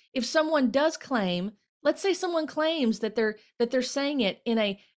 because if someone does claim, let's say someone claims that they're saying it in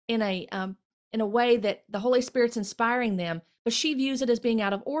a way that the Holy Spirit's inspiring them, but she views it as being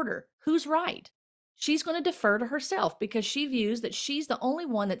out of order. Who's right? She's going to defer to herself, because she views that she's the only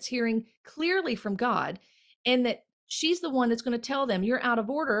one that's hearing clearly from God, and that she's the one that's going to tell them you're out of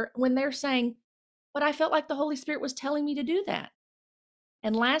order, when they're saying, but I felt like the Holy Spirit was telling me to do that.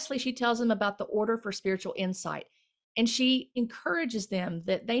 And lastly, she tells them about the order for spiritual insight. And she encourages them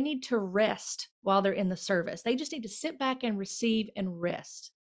that they need to rest while they're in the service. They just need to sit back and receive and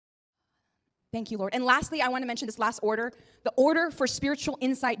rest. Thank you, Lord. And lastly, I want to mention this last order. The order for spiritual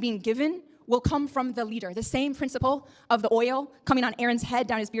insight being given will come from the leader. The same principle of the oil coming on Aaron's head,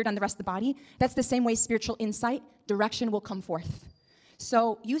 down his beard, on the rest of the body. That's the same way spiritual insight, direction will come forth.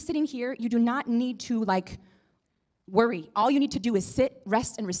 So you sitting here, you do not need to worry. All you need to do is sit,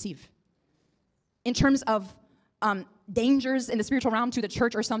 rest, and receive. In terms of dangers in the spiritual realm to the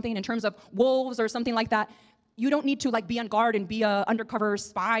church or something, in terms of wolves or something like that, you don't need to be on guard and be an undercover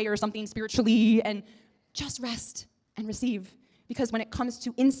spy or something spiritually, and just rest and receive. Because when it comes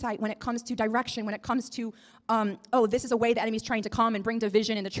to insight, when it comes to direction, when it comes to, this is a way the enemy's trying to come and bring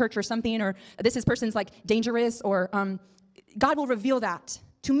division in the church or something, or this person's dangerous, or God will reveal that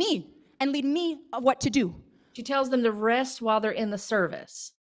to me and lead me of what to do. She tells them to rest while they're in the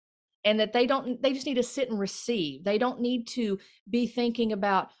service, and that they just need to sit and receive. They don't need to be thinking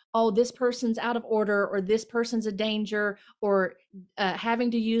about, this person's out of order, or this person's a danger, or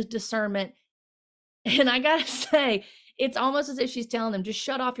having to use discernment. And I gotta say, it's almost as if she's telling them, just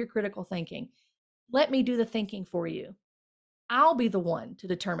shut off your critical thinking. Let me do the thinking for you. I'll be the one to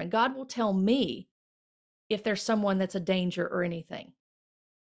determine. God will tell me if there's someone that's a danger or anything.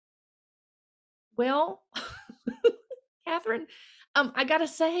 Well, Kathryn, I gotta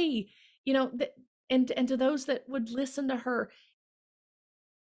say, and to those that would listen to her,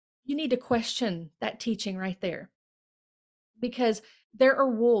 you need to question that teaching right there, because there are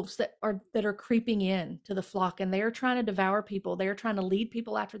wolves that are creeping in to the flock, and they are trying to devour people. They are trying to lead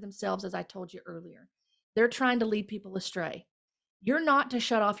people after themselves, as I told you earlier. They're trying to lead people astray. You're not to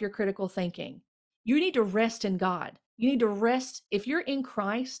shut off your critical thinking. You need to rest in God. You need to rest. If you're in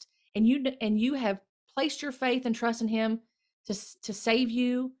Christ and you have placed your faith and trust in Him to save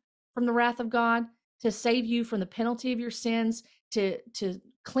you from the wrath of God, to save you from the penalty of your sins, to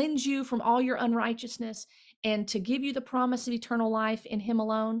cleanse you from all your unrighteousness, and to give you the promise of eternal life in Him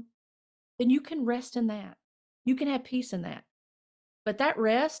alone, then you can rest in that. You can have peace in that. But that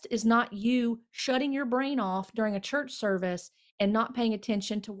rest is not you shutting your brain off during a church service and not paying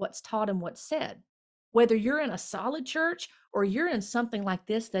attention to what's taught and what's said. Whether you're in a solid church or you're in something like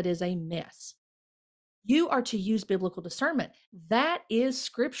this that is a mess, you are to use biblical discernment. That is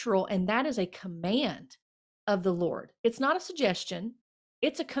scriptural, and that is a command of the Lord. It's not a suggestion,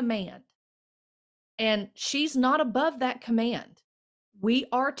 it's a command. And she's not above that command. We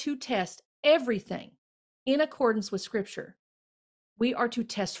are to test everything in accordance with scripture. We are to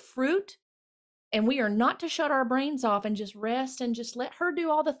test fruit, and we are not to shut our brains off and just rest and just let her do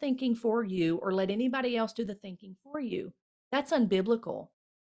all the thinking for you or let anybody else do the thinking for you. That's unbiblical.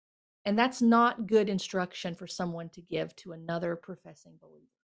 And that's not good instruction for someone to give to another professing believer.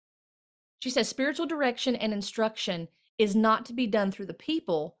 She says spiritual direction and instruction is not to be done through the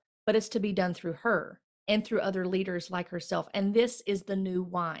people, but it's to be done through her and through other leaders like herself. And this is the new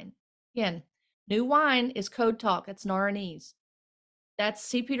wine. Again, new wine is code talk. It's Naranese. That's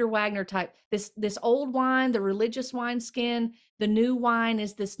C. Peter Wagner type. This old wine, the religious wineskin, the new wine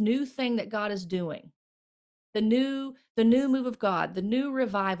is this new thing that God is doing. The new move of God, the new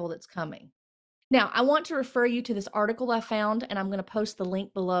revival that's coming. Now, I want to refer you to this article I found, and I'm going to post the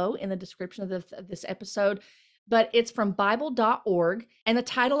link below in the description of this episode, but it's from Bible.org, and the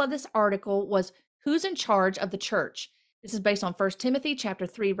title of this article was Who's in Charge of the Church? This is based on 1 Timothy chapter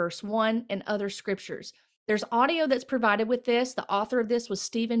 3, verse 1, and other scriptures. There's audio that's provided with this. The author of this was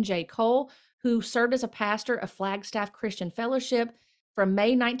Stephen J. Cole, who served as a pastor of Flagstaff Christian Fellowship from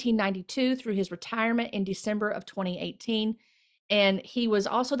May 1992 through his retirement in December of 2018. And he was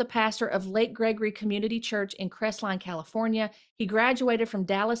also the pastor of Lake Gregory Community Church in Crestline, California. He graduated from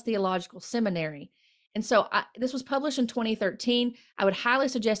Dallas Theological Seminary. And so this was published in 2013. I would highly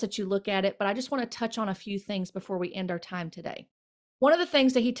suggest that you look at it, but I just want to touch on a few things before we end our time today. One of the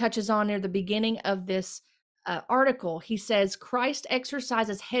things that he touches on near the beginning of this article, he says, Christ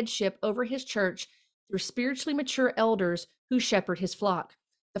exercises headship over his church through spiritually mature elders who shepherd his flock.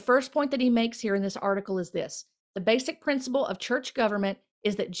 The first point that he makes here in this article is this: the basic principle of church government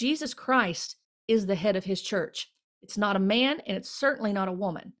is that Jesus Christ is the head of his church. It's not a man, and it's certainly not a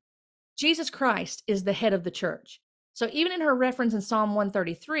woman. Jesus Christ is the head of the church. So even in her reference in Psalm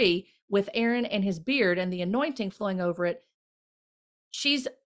 133, with Aaron and his beard and the anointing flowing over it, she's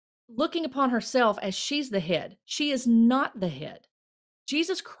looking upon herself as she's the head. She is not the head.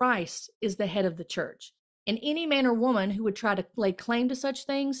 Jesus Christ is the head of the church. And any man or woman who would try to lay claim to such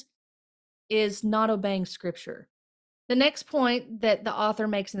things is not obeying scripture. The next point that the author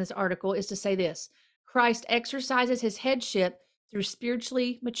makes in this article is to say this: Christ exercises his headship through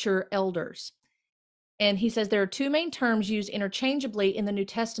spiritually mature elders. And he says there are two main terms used interchangeably in the New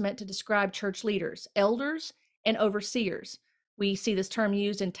Testament to describe church leaders: elders and overseers. We see this term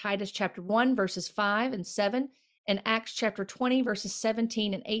used in Titus chapter 1, verses 5 and 7, and Acts chapter 20, verses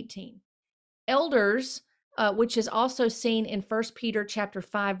 17 and 18. Elders, which is also seen in 1 Peter chapter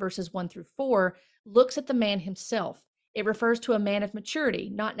 5, verses 1 through 4, looks at the man himself. It refers to a man of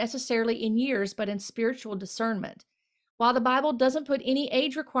maturity, not necessarily in years, but in spiritual discernment. While the Bible doesn't put any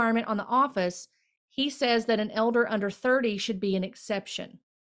age requirement on the office, he says that an elder under 30 should be an exception.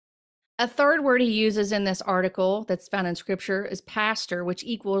 A third word he uses in this article that's found in scripture is pastor, which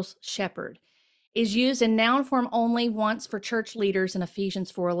equals shepherd. Is used in noun form only once for church leaders in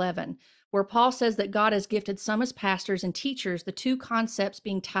Ephesians 4:11, where Paul says that God has gifted some as pastors and teachers, the two concepts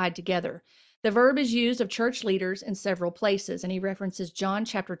being tied together. The verb is used of church leaders in several places, and he references John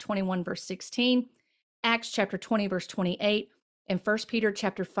chapter 21, verse 16, Acts chapter 20, verse 28, and 1 Peter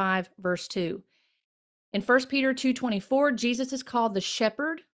chapter 5, verse 2. In 1 Peter 2:24, Jesus is called the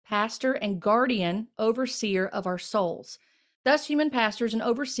shepherd, pastor, and guardian overseer of our souls. Thus, human pastors and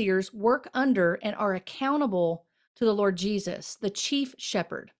overseers work under and are accountable to the Lord Jesus, the chief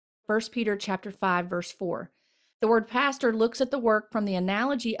shepherd. 1 Peter chapter 5, verse 4. The word pastor looks at the work from the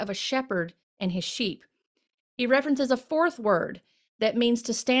analogy of a shepherd and his sheep. He references a fourth word that means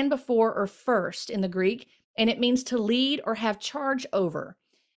to stand before or first in the Greek, and it means to lead or have charge over,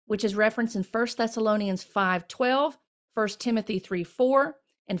 which is referenced in 1 Thessalonians 5:12, 1 Timothy 3:4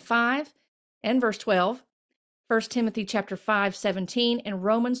 and 5, and verse 12, 1 Timothy chapter 5:17, and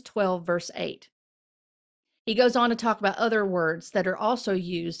Romans 12, verse 8. He goes on to talk about other words that are also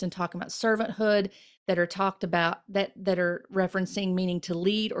used in talking about servanthood, that are talked about, that are referencing meaning to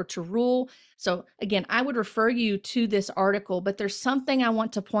lead or to rule. So again, I would refer you to this article, but there's something I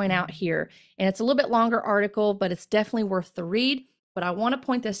want to point out here, and it's a little bit longer article, but it's definitely worth the read. But I want to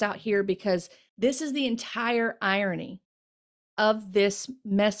point this out here because this is the entire irony of this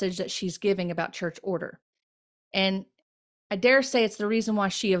message that she's giving about church order. And I dare say it's the reason why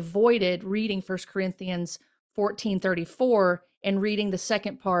she avoided reading 1 Corinthians 14:34 and reading the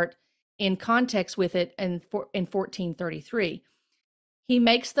second part in context with it in 14:33. He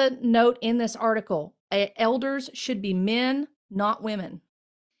makes the note in this article, elders should be men, not women.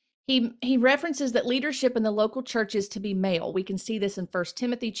 He references that leadership in the local church is to be male. We can see this in 1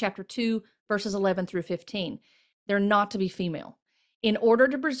 Timothy chapter 2, verses 11 through 15. They're not to be female. In order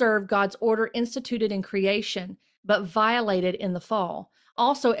to preserve God's order instituted in creation, but violated in the fall.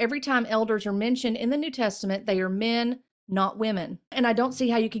 Also, every time elders are mentioned in the New Testament, they are men, not women. And I don't see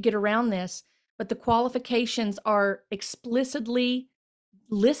how you could get around this, but the qualifications are explicitly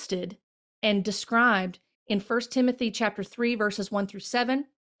listed and described in 1 Timothy chapter 3, verses 1 through 7,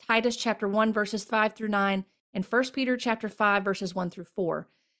 Titus chapter 1, verses 5 through 9, and 1 Peter chapter 5, verses 1 through 4.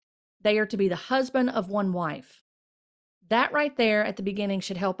 They are to be the husband of one wife. That right there at the beginning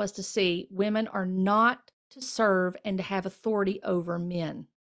should help us to see women are not to serve and to have authority over men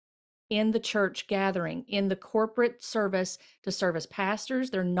in the church gathering, in the corporate service, to serve as pastors.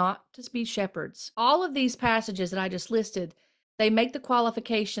 They're not to be shepherds. All of these passages that I just listed, they make the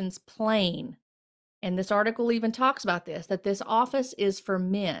qualifications plain. And this article even talks about this, that this office is for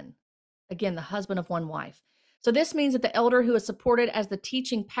men. Again, the husband of one wife. So this means that the elder who is supported as the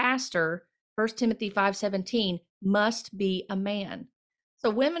teaching pastor, 1 Timothy 5:17, must be a man.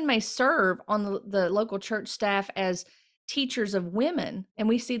 So women may serve on the local church staff as teachers of women, and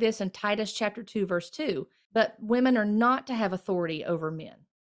we see this in Titus chapter 2, verse 2, but women are not to have authority over men.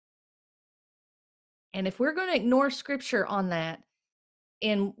 And if we're going to ignore scripture on that,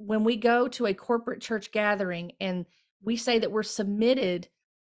 and when we go to a corporate church gathering and we say that we're submitted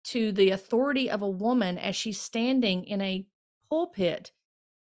to the authority of a woman as she's standing in a pulpit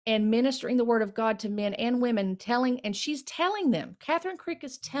and ministering the word of God to men and women, and she's telling them, Kathryn Krick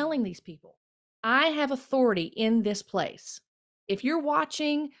is telling these people, I have authority in this place. If you're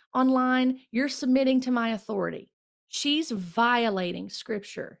watching online, you're submitting to my authority. She's violating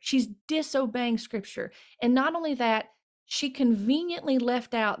scripture. She's disobeying scripture. And not only that, she conveniently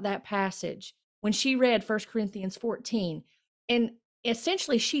left out that passage when she read 1 Corinthians 14. And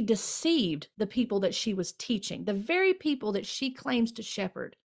essentially, she deceived the people that she was teaching, the very people that she claims to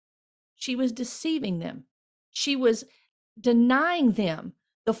shepherd. She was deceiving them. She was denying them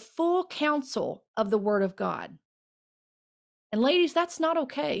the full counsel of the word of God. And ladies, that's not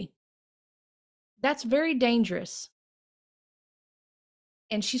okay. That's very dangerous.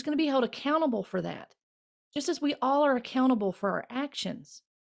 And she's going to be held accountable for that, just as we all are accountable for our actions.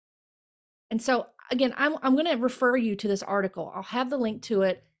 And so, again, I'm going to refer you to this article. I'll have the link to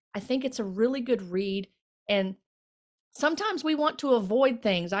it. I think it's a really good read. And sometimes we want to avoid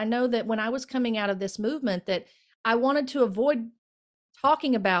things. I know that when I was coming out of this movement, that I wanted to avoid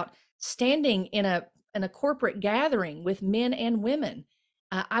talking about standing in a corporate gathering with men and women.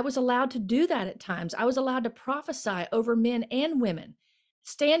 I was allowed to do that at times. I was allowed to prophesy over men and women,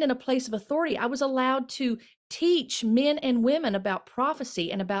 stand in a place of authority. I was allowed to teach men and women about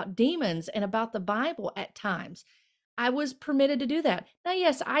prophecy and about demons and about the Bible at times. I was permitted to do that. Now,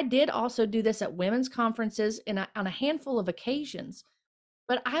 yes, I did also do this at women's conferences on a handful of occasions,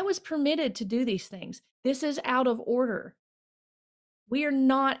 but I was permitted to do these things. This is out of order. We are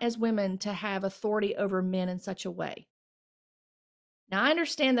not, as women, to have authority over men in such a way. Now, I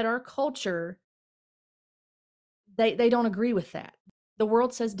understand that our culture, they don't agree with that. The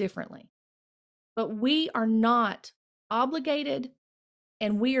world says differently. But we are not obligated,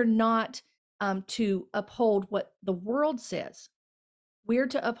 and we are not to uphold what the world says. We're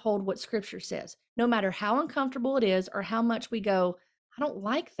to uphold what Scripture says, no matter how uncomfortable it is or how much we go, I don't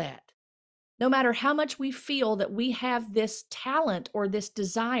like that. No matter how much we feel that we have this talent or this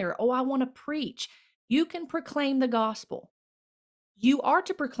desire, oh, I want to preach. You can proclaim the gospel. You are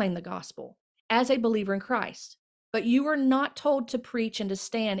to proclaim the gospel as a believer in Christ, but you are not told to preach and to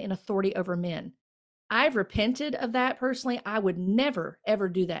stand in authority over men. I've repented of that personally. I would never, ever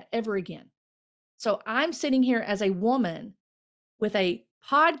do that ever again. So I'm sitting here as a woman with a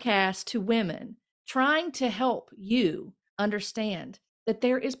podcast to women, trying to help you understand that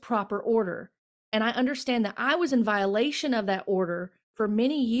there is proper order. And I understand that I was in violation of that order for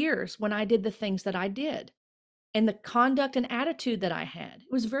many years when I did the things that I did. And the conduct and attitude that I had,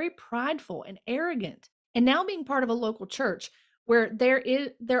 it was very prideful and arrogant. And now being part of a local church where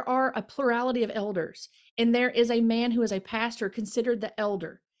there are a plurality of elders, and there is a man who is a pastor considered the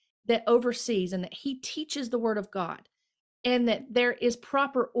elder that oversees and that he teaches the word of God, and that there is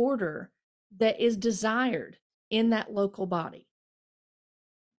proper order that is desired in that local body.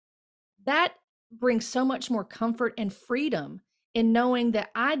 That brings so much more comfort and freedom in knowing that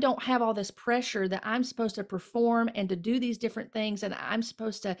I don't have all this pressure that I'm supposed to perform and to do these different things, and I'm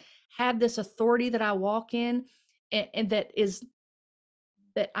supposed to have this authority that I walk in, and that is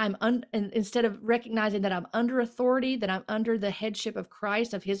that and instead of recognizing that I'm under authority, that I'm under the headship of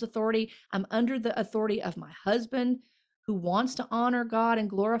Christ, of his authority, I'm under the authority of my husband who wants to honor God and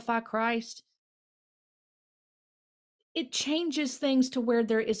glorify Christ. It changes things to where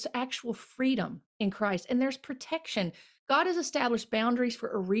there is actual freedom in Christ and there's protection. God has established boundaries for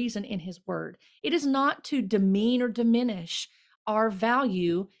a reason in his word. It is not to demean or diminish our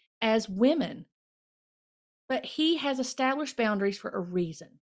value as women, but he has established boundaries for a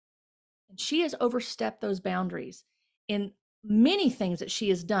reason. And she has overstepped those boundaries in many things that she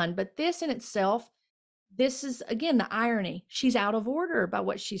has done. But this in itself, this is, again, the irony. She's out of order by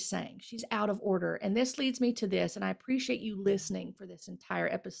what she's saying. She's out of order. And this leads me to this, and I appreciate you listening for this entire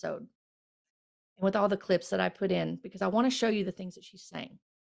episode and with all the clips that I put in, because I want to show you the things that she's saying.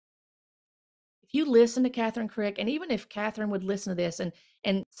 If you listen to Kathryn Krick, and even if Kathryn would listen to this,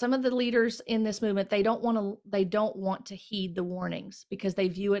 and some of the leaders in this movement, they don't want to heed the warnings because they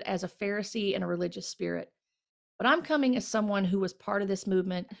view it as a Pharisee and a religious spirit. But I'm coming as someone who was part of this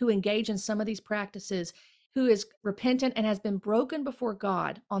movement, who engaged in some of these practices, who is repentant and has been broken before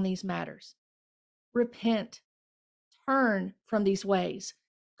God on these matters. Repent, turn from these ways,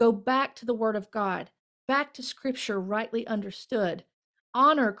 go back to the word of God, back to scripture rightly understood,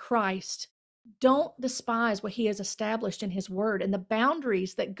 honor Christ. Don't despise what he has established in his word and the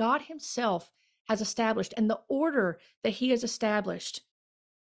boundaries that God himself has established and the order that he has established.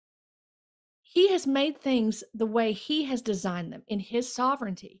 He has made things the way he has designed them in his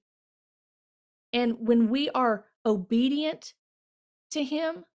sovereignty. And when we are obedient to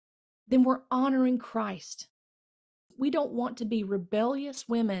him, then we're honoring Christ. We don't want to be rebellious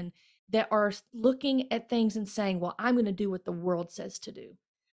women that are looking at things and saying, well, I'm going to do what the world says to do.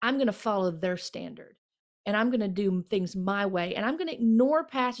 I'm going to follow their standard and I'm going to do things my way. And I'm going to ignore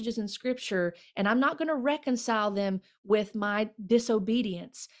passages in scripture and I'm not going to reconcile them with my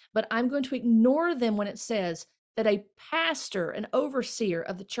disobedience, but I'm going to ignore them when it says that a pastor, an overseer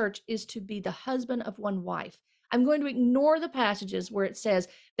of the church is to be the husband of one wife. I'm going to ignore the passages where it says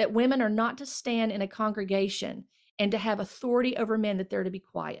that women are not to stand in a congregation and to have authority over men, that they're to be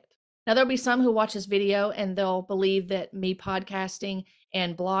quiet. Now, there'll be some who watch this video and they'll believe that me podcasting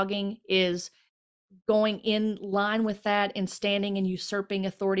and blogging is going in line with that and standing and usurping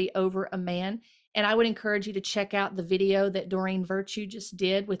authority over a man. And I would encourage you to check out the video that Doreen Virtue just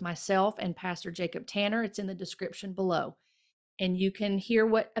did with myself and Pastor Jacob Tanner. It's in the description below. And you can hear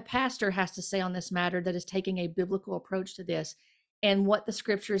what a pastor has to say on this matter that is taking a biblical approach to this and what the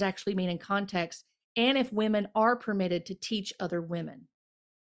scriptures actually mean in context, and if women are permitted to teach other women.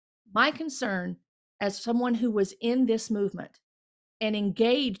 My concern as someone who was in this movement and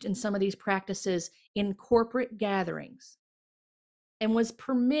engaged in some of these practices in corporate gatherings and was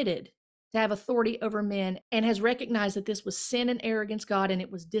permitted to have authority over men and has recognized that this was sin and error against God and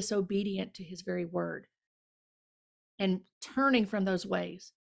it was disobedient to his very word and turning from those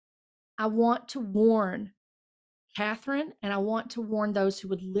ways. I want to warn Kathryn and I want to warn those who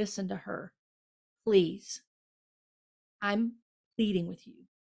would listen to her. Please, I'm pleading with you.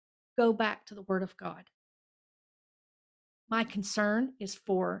 Go back to the word of God. My concern is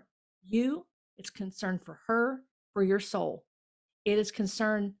for you. It's concern for her, for your soul. It is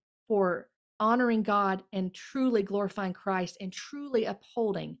concern for honoring God and truly glorifying Christ and truly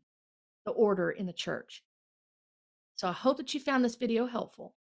upholding the order in the church. So I hope that you found this video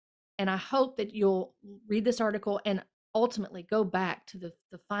helpful. And I hope that you'll read this article and ultimately go back to the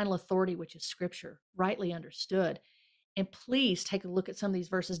final authority, which is scripture, rightly understood. And please take a look at some of these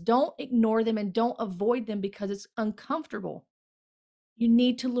verses. Don't ignore them and don't avoid them because it's uncomfortable. You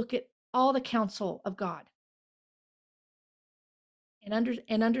need to look at all the counsel of God and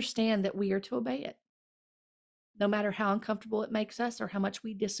understand that we are to obey it. No matter how uncomfortable it makes us or how much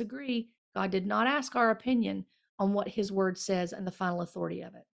we disagree, God did not ask our opinion on what his word says and the final authority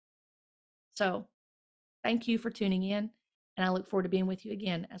of it. So thank you for tuning in, and I look forward to being with you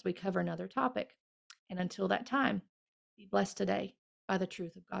again as we cover another topic. And until that time, be blessed today by the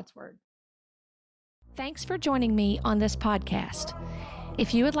truth of God's word. Thanks for joining me on this podcast.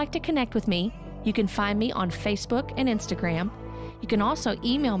 If you would like to connect with me, you can find me on Facebook and Instagram. You can also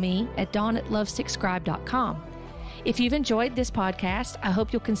email me at dawn@lovesickscribe.com. If you've enjoyed this podcast, I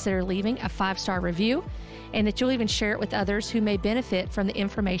hope you'll consider leaving a 5-star review and that you'll even share it with others who may benefit from the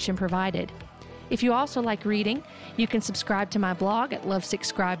information provided. If you also like reading, you can subscribe to my blog at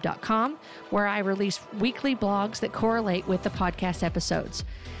lovesickscribe.com, where I release weekly blogs that correlate with the podcast episodes.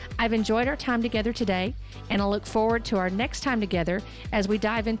 I've enjoyed our time together today, and I look forward to our next time together as we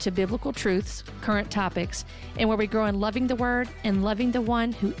dive into biblical truths, current topics, and where we grow in loving the Word and loving the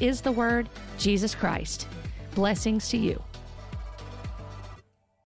one who is the Word, Jesus Christ. Blessings to you.